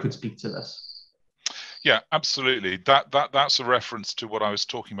you could speak to this. Yeah, absolutely. That's a reference to what I was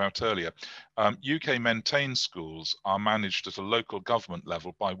talking about earlier. UK maintained schools are managed at a local government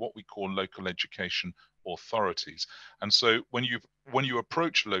level by what we call local education authorities. And so when you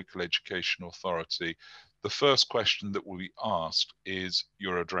approach a local education authority, the first question that will be asked is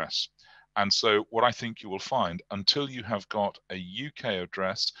your address. And so what I think you will find, until you have got a UK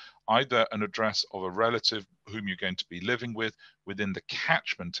address, either an address of a relative whom you're going to be living with within the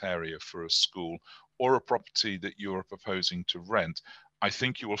catchment area for a school, or a property that you are proposing to rent, I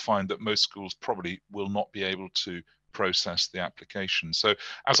think you will find that most schools probably will not be able to process the application. So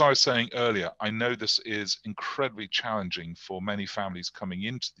as I was saying earlier, I know this is incredibly challenging for many families coming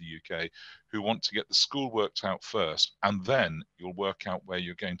into the UK who want to get the school worked out first, and then you'll work out where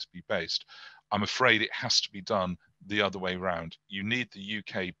you're going to be based. I'm afraid it has to be done the other way around. You need the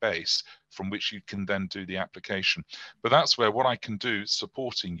UK base from which you can then do the application. But that's where what I can do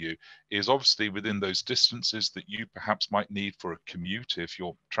supporting you is obviously within those distances that you perhaps might need for a commute if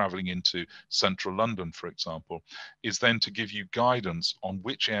you're traveling into central London, for example, is then to give you guidance on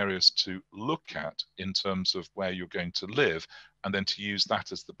which areas to look at in terms of where you're going to live, and then to use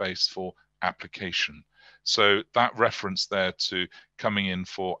that as the base for application. So that reference there to coming in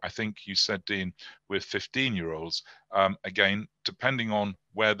for, I think you said, Dean, with 15-year-olds, again, depending on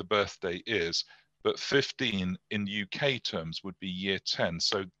where the birthday is, but 15 in UK terms would be year 10.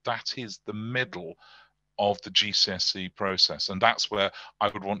 So that is the middle of the GCSE process. And that's where I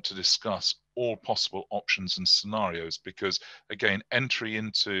would want to discuss all possible options and scenarios, because again, entry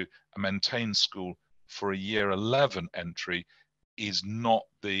into a maintained school for a year 11 entry is not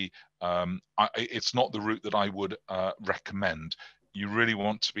the it's not the route that I would recommend. You really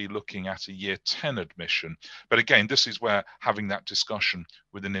want to be looking at a year 10 admission. But again, this is where having that discussion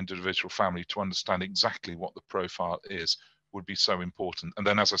with an individual family to understand exactly what the profile is would be so important. And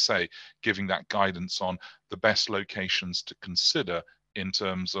then, as I say, giving that guidance on the best locations to consider in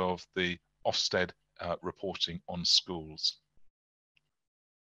terms of the Ofsted reporting on schools.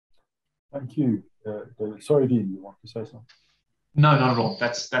 Thank you. David. Sorry, Dean, you want to say something? No, not at all.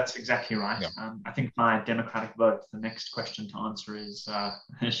 That's exactly right. Yeah. I think my democratic vote, the next question to answer is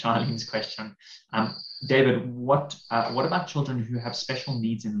Charlene's question. David, what about children who have special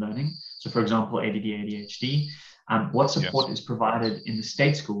needs in learning? So, for example, ADD, ADHD. What support is provided in the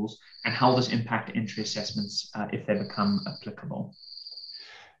state schools, and how will this impact entry assessments if they become applicable?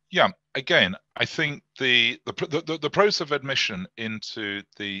 Yeah, again, I think the process of admission into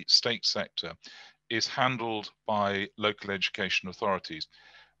the state sector is handled by local education authorities.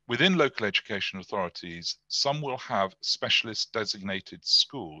 Within local education authorities, some will have specialist designated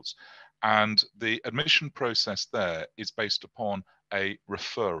schools, and the admission process there is based upon a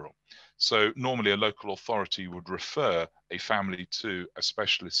referral. So normally a local authority would refer a family to a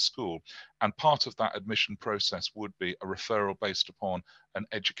specialist school, and part of that admission process would be a referral based upon an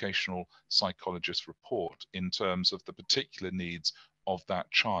educational psychologist report in terms of the particular needs of that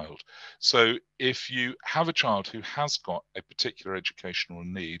child. So if you have a child who has got a particular educational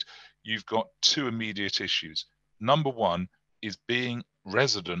need, you've got two immediate issues. Number one is being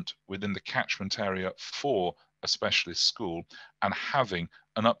resident within the catchment area for a specialist school and having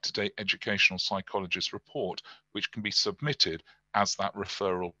an up-to-date educational psychologist report, which can be submitted as that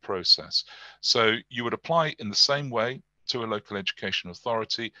referral process. So you would apply in the same way to a local education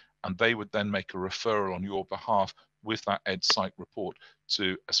authority, and they would then make a referral on your behalf with that ed psych report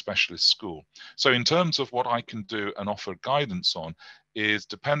to a specialist school. So in terms of what I can do and offer guidance on is,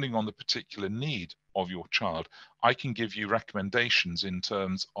 depending on the particular need of your child, I can give you recommendations in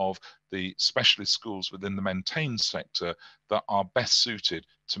terms of the specialist schools within the maintained sector that are best suited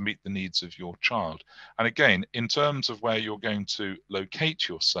to meet the needs of your child. And again, in terms of where you're going to locate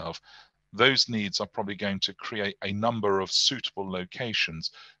yourself, those needs are probably going to create a number of suitable locations.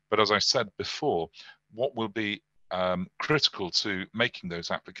 But as I said before, what will be critical to making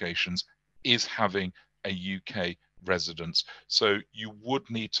those applications is having a UK residence. So you would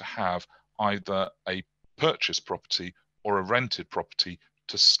need to have either a purchased property or a rented property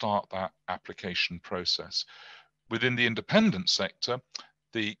to start that application process. Within the independent sector,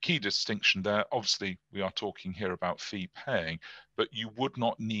 the key distinction there, obviously we are talking here about fee paying, but you would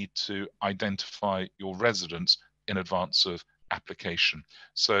not need to identify your residence in advance of application.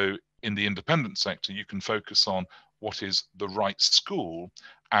 So in the independent sector, you can focus on what is the right school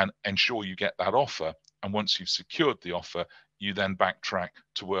and ensure you get that offer. And once you've secured the offer, you then backtrack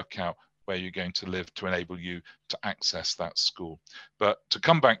to work out where you're going to live to enable you to access that school. But to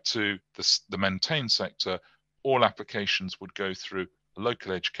come back to the maintained sector, all applications would go through a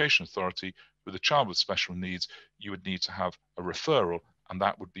local education authority. With a child with special needs, you would need to have a referral, and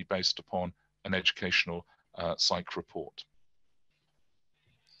that would be based upon an educational psych report.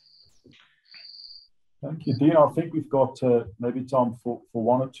 Thank you, Dean. I think we've got maybe time for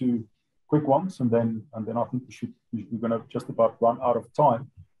one or two quick ones, and then I think we're going to just about run out of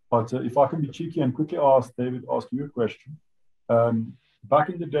time. But if I can be cheeky and quickly ask you a question. Back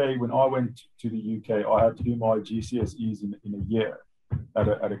in the day when I went to the UK, I had to do my GCSEs in a year at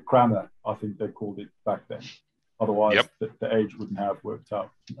a crammer, I think they called it back then. Otherwise, yep, the age wouldn't have worked out.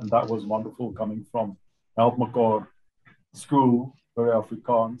 And that was wonderful, coming from Breytenbach school, very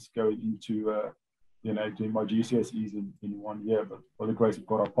Afrikaans, going into doing my GCSEs in 1 year. But by the grace of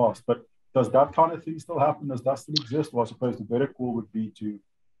God, I passed. But does that kind of thing still happen? Does that still exist? Well, I suppose the better call would be to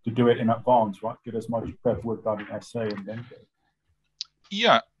do it in advance, right? Get as much prep work done in essay and then go.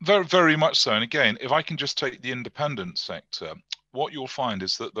 Yeah, very, very much so. And again, if I can just take the independent sector, what you'll find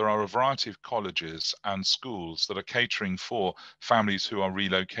is that there are a variety of colleges and schools that are catering for families who are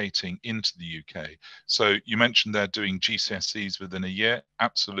relocating into the UK. So you mentioned they're doing GCSEs within a year.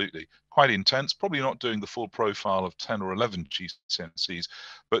 Absolutely. Quite intense, probably not doing the full profile of 10 or 11 GCSEs,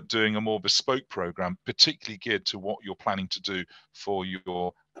 but doing a more bespoke program, particularly geared to what you're planning to do for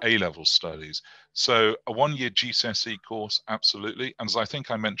your A-level studies. So a 1-year GCSE course, absolutely. And as I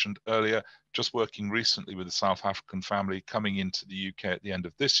think I mentioned earlier, just working recently with a South African family coming into the UK at the end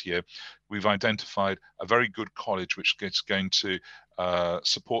of this year, we've identified a very good college which is going to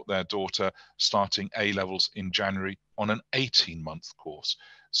support their daughter starting A-levels in January on an 18-month course.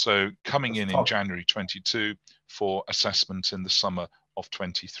 So coming in January 22 for assessment in the summer of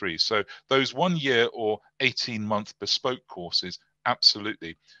 23. So those 1 year or 18-month bespoke courses,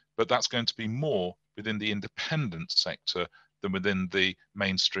 absolutely. But that's going to be more within the independent sector than within the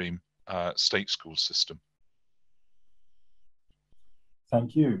mainstream state school system.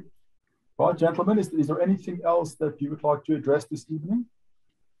 Thank you. Right, gentlemen, is there anything else that you would like to address this evening?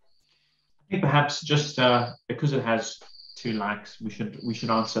 I think perhaps just because it has 2 likes, we should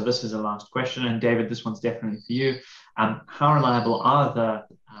answer this as a last question. And David, this one's definitely for you. How reliable are the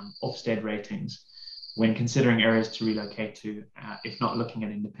Ofsted ratings when considering areas to relocate to, if not looking at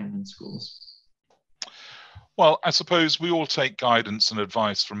independent schools? Well, I suppose we all take guidance and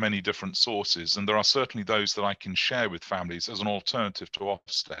advice from many different sources, and there are certainly those that I can share with families as an alternative to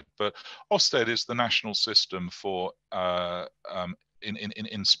Ofsted. But Ofsted is the national system for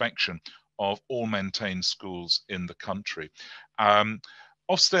inspection of all maintained schools in the country.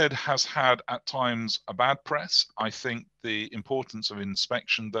 Ofsted has had at times a bad press. I think the importance of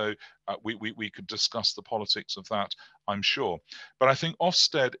inspection, though, we could discuss the politics of that, I'm sure. But I think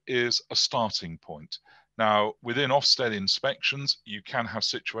Ofsted is a starting point. Now, within Ofsted inspections, you can have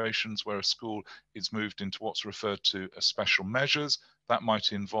situations where a school is moved into what's referred to as special measures. That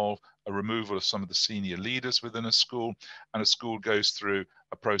might involve a removal of some of the senior leaders within a school, and a school goes through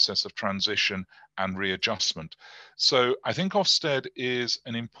a process of transition and readjustment. So I think Ofsted is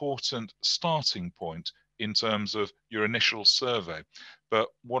an important starting point in terms of your initial survey. But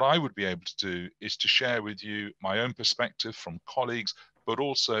what I would be able to do is to share with you my own perspective from colleagues, but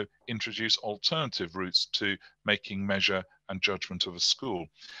also introduce alternative routes to making measure and judgment of a school.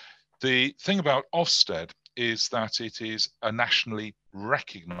 The thing about Ofsted is that it is a nationally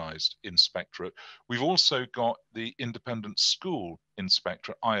recognised inspectorate. We've also got the Independent School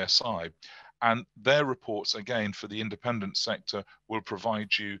Inspectorate, ISI, and their reports, again, for the independent sector will provide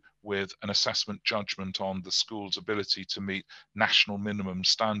you with an assessment judgment on the school's ability to meet national minimum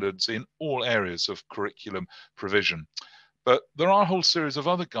standards in all areas of curriculum provision. But there are a whole series of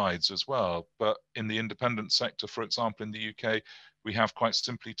other guides as well. But in the independent sector, for example, in the UK, we have quite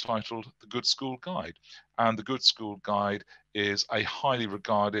simply titled the Good School Guide. And the Good School Guide is a highly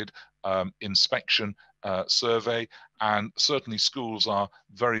regarded inspection survey. And certainly schools are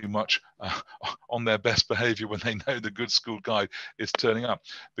very much on their best behavior when they know the Good School Guide is turning up,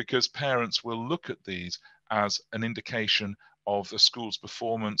 because parents will look at these as an indication of the school's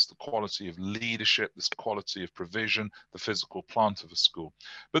performance, the quality of leadership, the quality of provision, the physical plant of a school.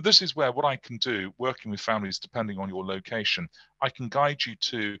 But this is where what I can do, working with families depending on your location, I can guide you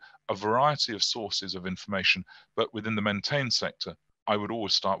to a variety of sources of information, but within the maintained sector, I would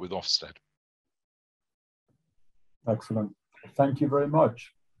always start with Ofsted. Excellent. Thank you very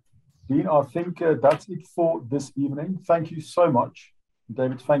much. Dean, I think that's it for this evening. Thank you so much.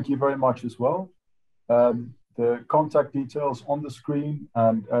 David, thank you very much as well. The contact details on the screen,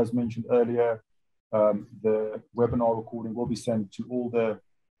 and as mentioned earlier, the webinar recording will be sent to all the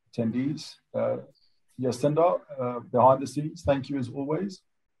attendees. Jacinda, behind the scenes, thank you as always.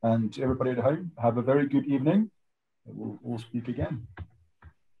 And to everybody at home, have a very good evening. We'll speak again.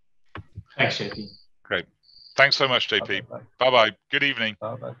 Thanks, JP. Great. Thanks so much, JP. Bye-bye. Good evening.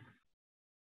 Bye-bye.